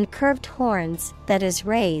 and curved horns that is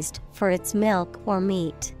raised for its milk or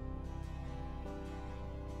meat.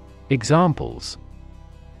 Examples: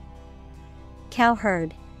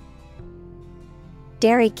 Cowherd.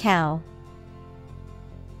 Dairy cow.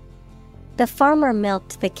 The farmer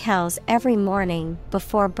milked the cows every morning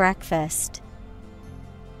before breakfast.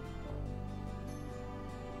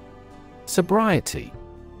 Sobriety.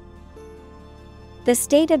 The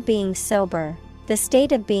state of being sober, the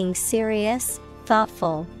state of being serious,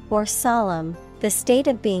 thoughtful, or solemn, the state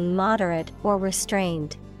of being moderate or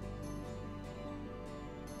restrained.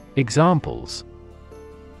 Examples: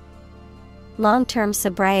 Long-term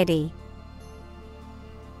sobriety.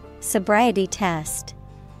 Sobriety test.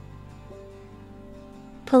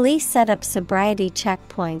 Police set up sobriety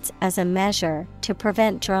checkpoints as a measure to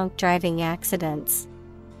prevent drunk driving accidents.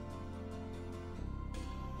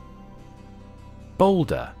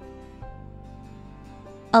 Boulder.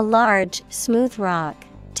 A large, smooth rock,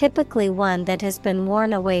 typically one that has been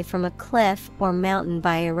worn away from a cliff or mountain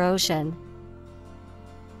by erosion.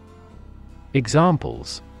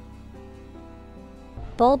 Examples: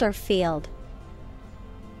 Boulder field.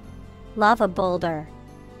 Lava boulder.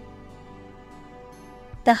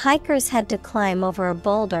 The hikers had to climb over a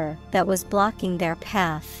boulder that was blocking their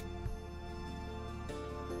path.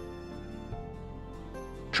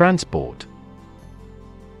 Transport.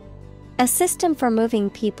 A system for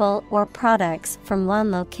moving people or products from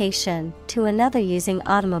one location to another using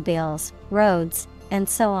automobiles, roads, and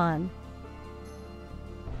so on.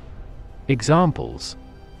 Examples: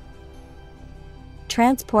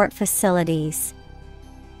 Transport facilities.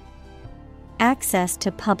 Access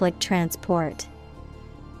to public transport.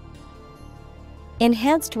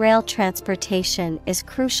 Enhanced rail transportation is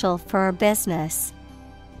crucial for our business.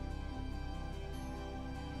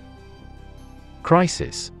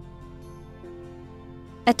 Crisis.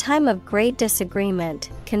 A time of great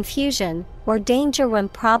disagreement, confusion, or danger when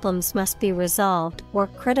problems must be resolved or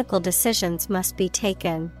critical decisions must be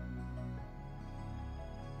taken.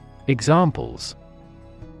 Examples: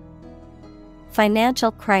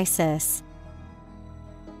 Financial crisis.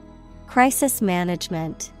 Crisis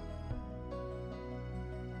management.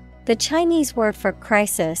 The Chinese word for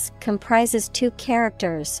crisis comprises two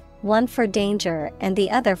characters, one for danger and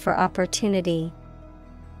the other for opportunity.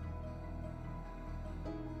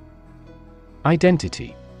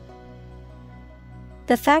 Identity.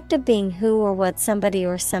 The fact of being who or what somebody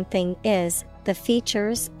or something is, the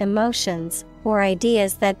features, emotions, or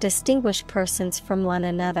ideas that distinguish persons from one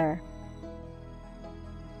another.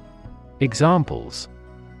 Examples: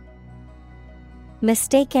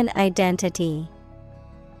 Mistaken identity.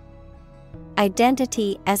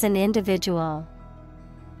 Identity as an individual.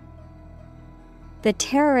 The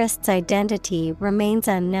terrorist's identity remains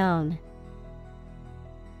unknown.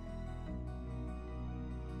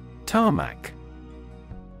 Tarmac.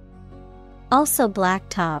 Also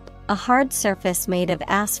blacktop, a hard surface made of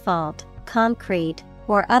asphalt, concrete,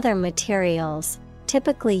 or other materials,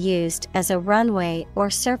 typically used as a runway or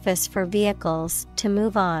surface for vehicles to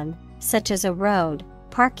move on, such as a road,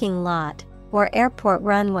 parking lot, or airport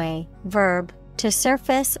runway. Verb, to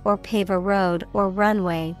surface or pave a road or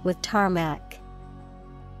runway with tarmac.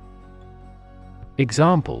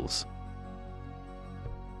 Examples: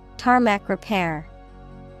 Tarmac repair.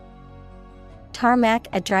 Tarmac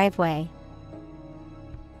a driveway.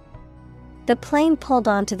 The plane pulled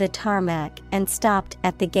onto the tarmac and stopped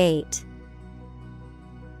at the gate.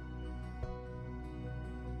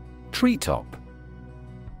 Treetop.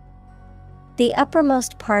 The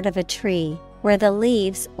uppermost part of a tree, where the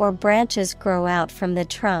leaves or branches grow out from the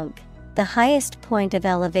trunk, the highest point of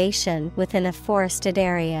elevation within a forested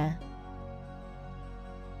area.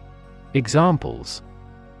 Examples: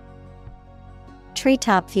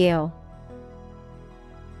 Treetop view.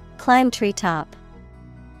 Climb treetop.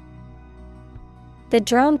 The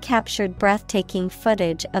drone captured breathtaking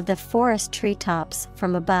footage of the forest treetops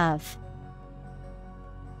from above.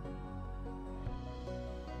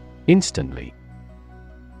 Instantly.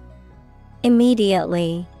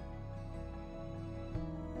 Immediately.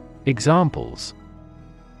 Examples: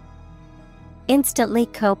 instantly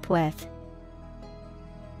cope with,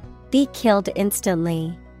 be killed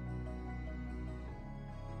instantly.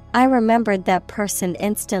 I remembered that person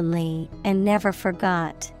instantly and never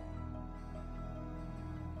forgot.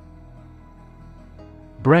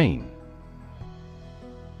 Brain.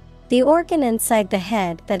 The organ inside the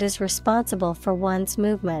head that is responsible for one's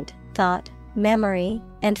movement, thought, memory,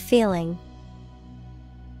 and feeling.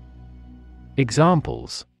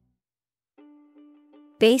 Examples: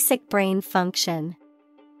 Basic brain function.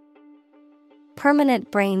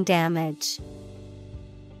 Permanent brain damage.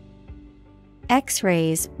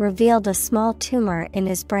 X-rays revealed a small tumor in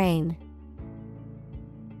his brain.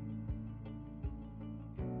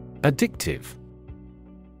 Addictive.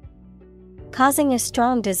 Causing a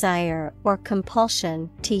strong desire or compulsion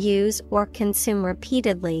to use or consume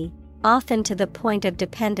repeatedly, often to the point of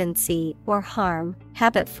dependency or harm,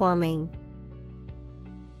 habit forming.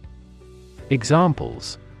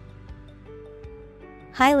 Examples: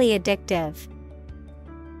 Highly addictive.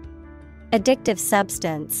 Addictive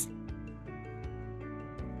substance.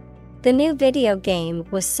 The new video game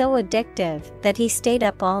was so addictive that he stayed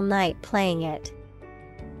up all night playing it.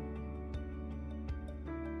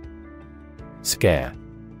 Scare.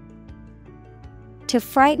 To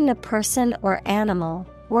frighten a person or animal,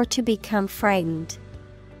 or to become frightened.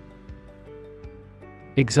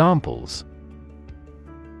 Examples: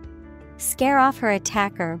 Scare off her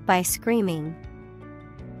attacker by screaming.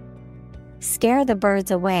 Scare the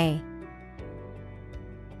birds away.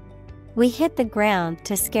 We hit the ground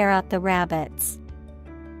to scare out the rabbits.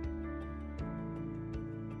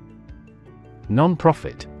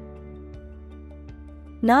 Non-profit.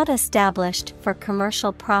 Not established for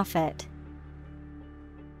commercial profit.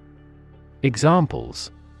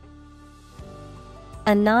 Examples: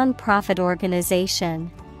 A non-profit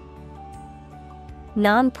organization.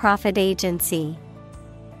 Non-profit agency.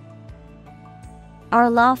 Our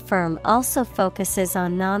law firm also focuses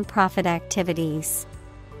on non-profit activities.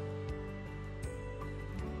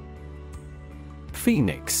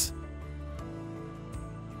 Phoenix.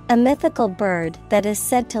 A mythical bird that is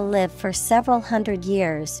said to live for several hundred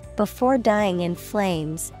years before dying in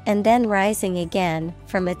flames and then rising again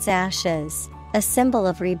from its ashes, a symbol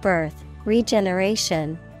of rebirth,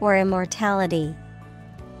 regeneration, or immortality.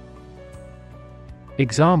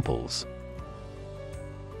 Examples: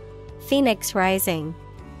 Phoenix rising.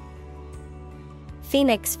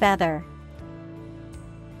 Phoenix feather.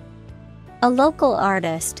 A local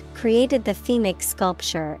artist created the phoenix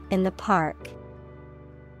sculpture in the park.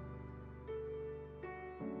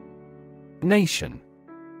 Nation.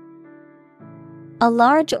 A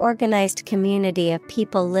large organized community of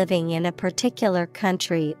people living in a particular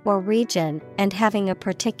country or region and having a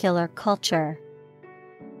particular culture.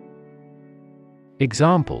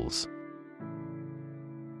 Examples: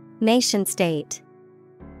 Nation state.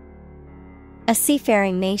 A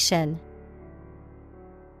seafaring nation.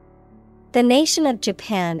 The nation of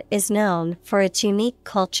Japan is known for its unique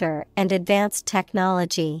culture and advanced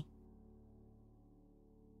technology.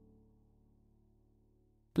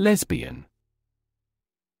 Lesbian.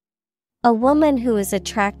 A woman who is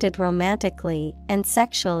attracted romantically and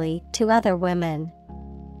sexually to other women.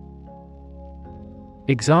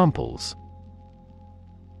 Examples: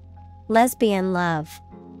 Lesbian love.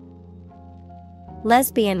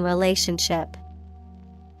 Lesbian relationship.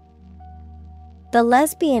 The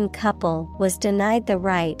lesbian couple was denied the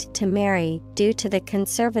right to marry due to the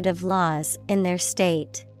conservative laws in their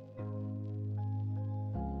state.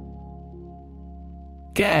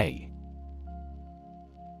 Gay.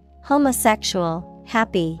 Homosexual,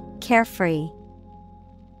 happy, carefree.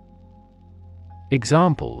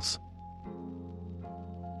 Examples: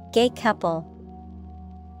 Gay couple.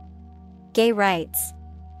 Gay rights.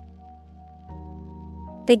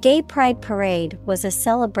 The Gay Pride Parade was a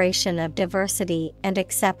celebration of diversity and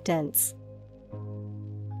acceptance.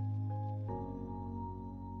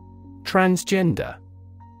 Transgender.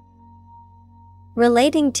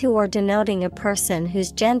 Relating to or denoting a person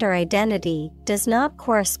whose gender identity does not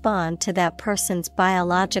correspond to that person's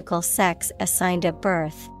biological sex assigned at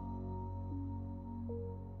birth.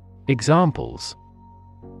 Examples: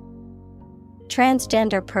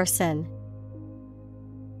 Transgender person.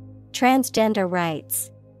 Transgender rights.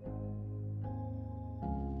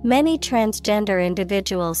 Many transgender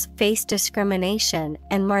individuals face discrimination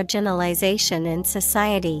and marginalization in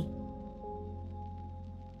society.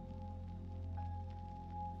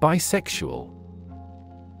 Bisexual.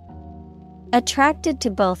 Attracted to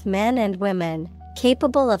both men and women,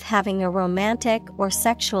 capable of having a romantic or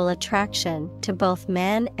sexual attraction to both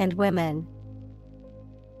men and women.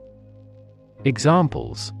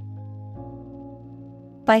 Examples: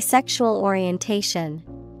 Bisexual orientation.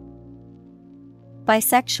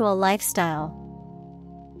 Bisexual lifestyle.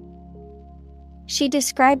 She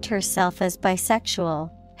described herself as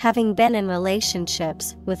bisexual, having been in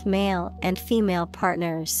relationships with male and female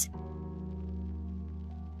partners.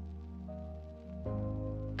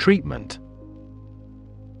 Treatment.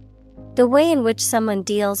 The way in which someone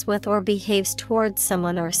deals with or behaves towards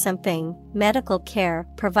someone or something, medical care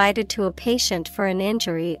provided to a patient for an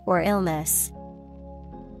injury or illness.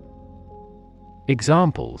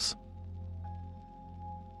 Examples.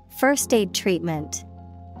 First aid treatment.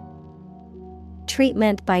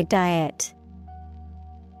 Treatment by diet.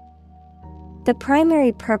 The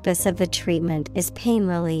primary purpose of the treatment is pain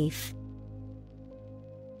relief.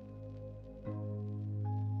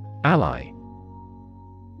 Ally.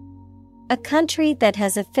 A country that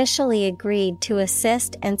has officially agreed to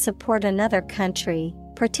assist and support another country,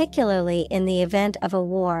 particularly in the event of a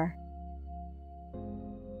war.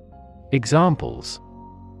 Examples.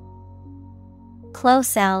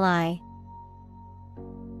 Close ally.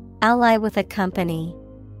 Ally with a company.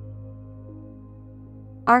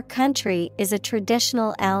 Our country is a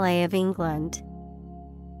traditional ally of England.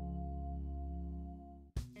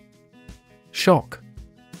 Shock.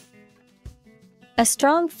 A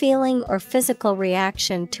strong feeling or physical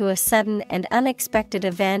reaction to a sudden and unexpected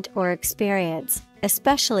event or experience,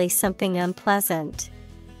 especially something unpleasant.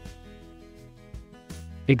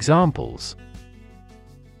 Examples.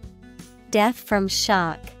 Death from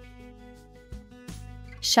shock.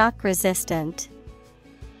 Shock resistant.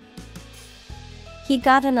 He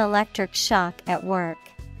got an electric shock at work.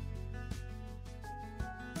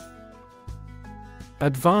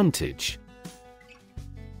 Advantage.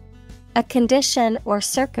 A condition or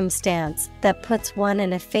circumstance that puts one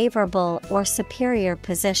in a favorable or superior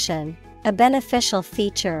position, a beneficial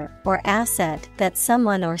feature or asset that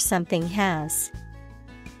someone or something has.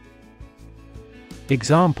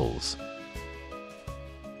 Examples.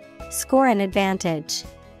 Score an advantage.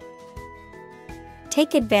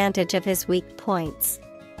 Take advantage of his weak points.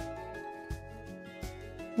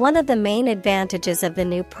 One of the main advantages of the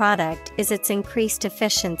new product is its increased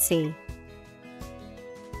efficiency.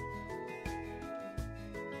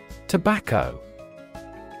 Tobacco.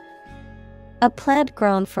 A plant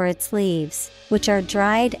grown for its leaves, which are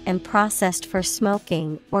dried and processed for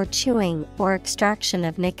smoking or chewing or extraction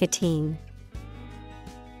of nicotine.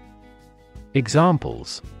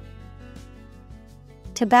 Examples.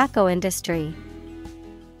 Tobacco industry.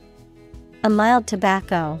 A mild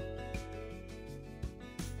tobacco.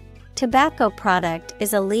 Tobacco product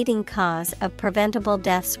is a leading cause of preventable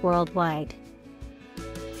deaths worldwide.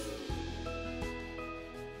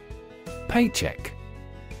 Paycheck.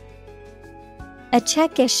 A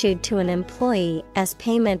check issued to an employee as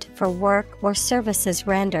payment for work or services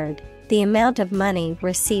rendered, the amount of money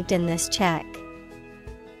received in this check.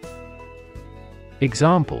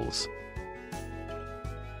 Examples.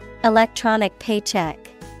 Electronic paycheck.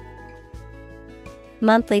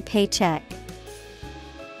 Monthly paycheck.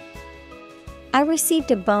 I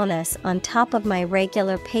received a bonus on top of my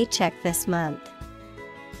regular paycheck this month.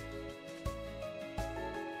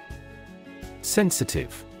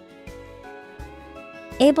 Sensitive.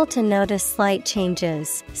 Able to notice slight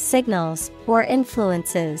changes, signals, or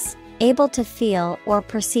influences. Able to feel or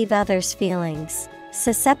perceive others' feelings.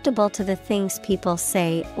 Susceptible to the things people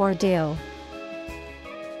say or do.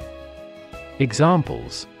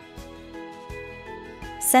 Examples.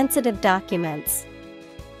 Sensitive documents.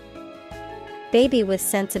 Baby with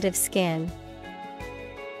sensitive skin.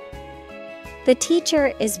 The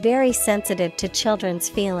teacher is very sensitive to children's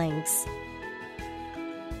feelings.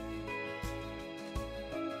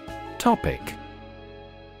 Topic.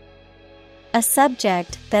 A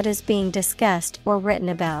subject that is being discussed or written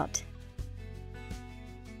about.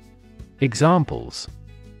 Examples.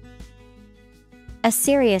 A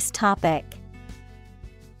serious topic.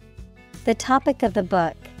 The topic of the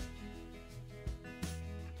book.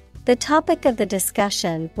 The topic of the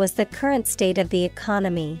discussion was the current state of the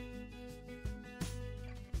economy.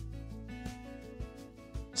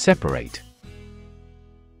 Separate.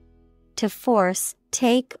 To force,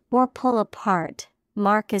 take, or pull apart,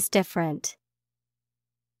 mark as different.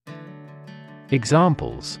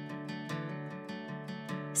 Examples.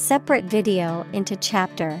 Separate video into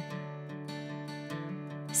chapter.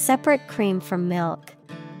 Separate cream from milk.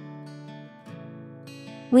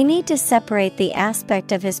 We need to separate the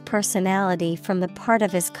aspect of his personality from the part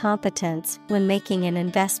of his competence when making an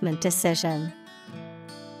investment decision.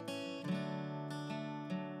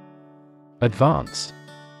 Advance.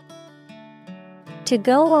 To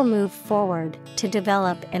go or move forward, to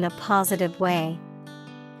develop in a positive way.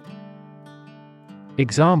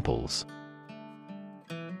 Examples: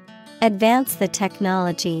 advance the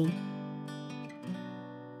technology,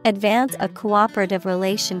 advance a cooperative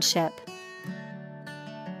relationship.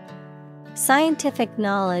 Scientific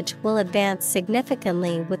knowledge will advance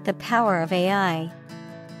significantly with the power of AI.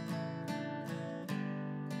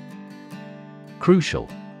 Crucial.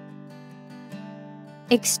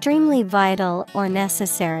 Extremely vital or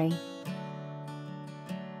necessary.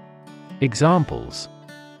 Examples: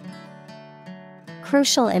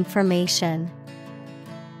 crucial information,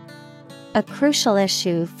 a crucial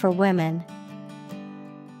issue for women.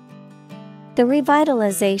 The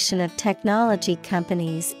revitalization of technology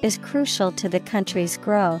companies is crucial to the country's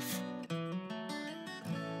growth.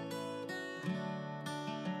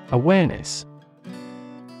 Awareness.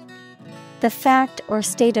 The fact or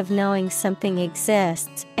state of knowing something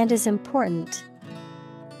exists and is important.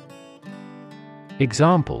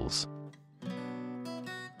 Examples: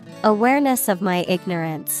 awareness of my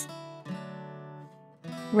ignorance,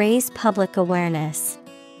 raise public awareness.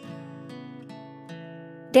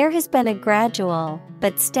 There has been a gradual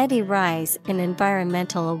but steady rise in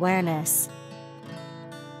environmental awareness.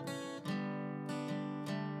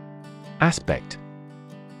 Aspect.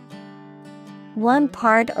 One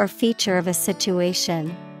part or feature of a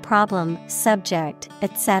situation, problem, subject,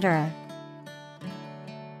 etc.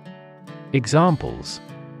 Examples: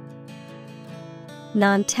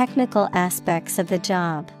 non-technical aspects of the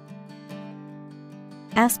job,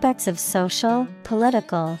 aspects of social,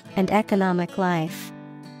 political, and economic life.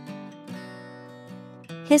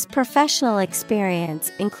 His professional experience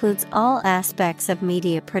includes all aspects of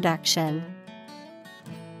media production.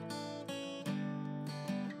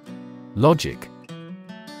 Logic.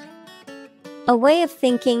 A way of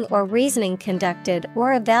thinking or reasoning conducted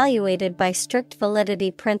or evaluated by strict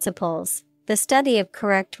validity principles, the study of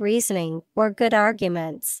correct reasoning or good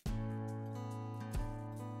arguments.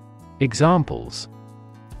 Examples: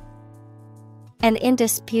 an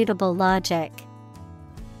indisputable logic,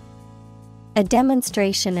 a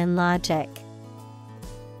demonstration in logic.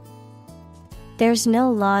 There's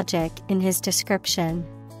no logic in his description.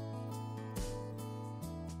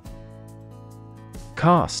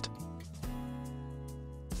 Cast.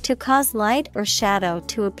 To cause light or shadow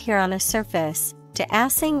to appear on a surface, to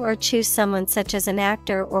assing or choose someone such as an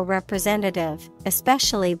actor or representative,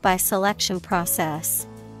 especially by selection process.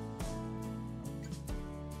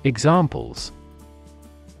 Examples: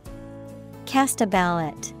 cast a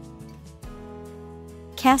ballot,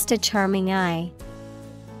 cast a charming eye.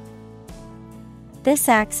 This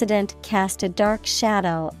accident cast a dark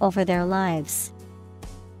shadow over their lives.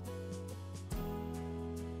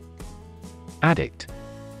 Addict.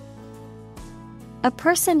 A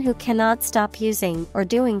person who cannot stop using or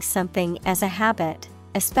doing something as a habit,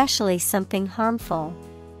 especially something harmful.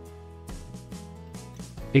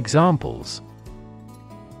 Examples: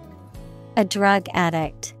 a drug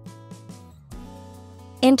addict,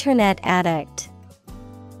 internet addict.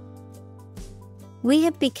 We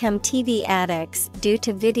have become TV addicts due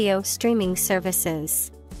to video streaming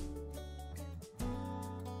services.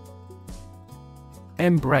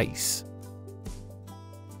 Embrace.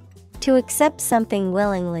 To accept something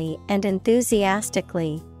willingly and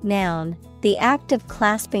enthusiastically, noun, the act of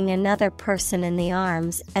clasping another person in the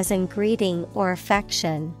arms as in greeting or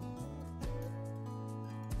affection.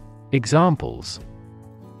 Examples: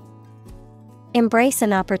 embrace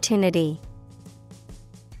an opportunity,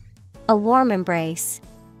 a warm embrace.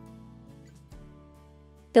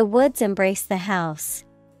 The woods embrace the house.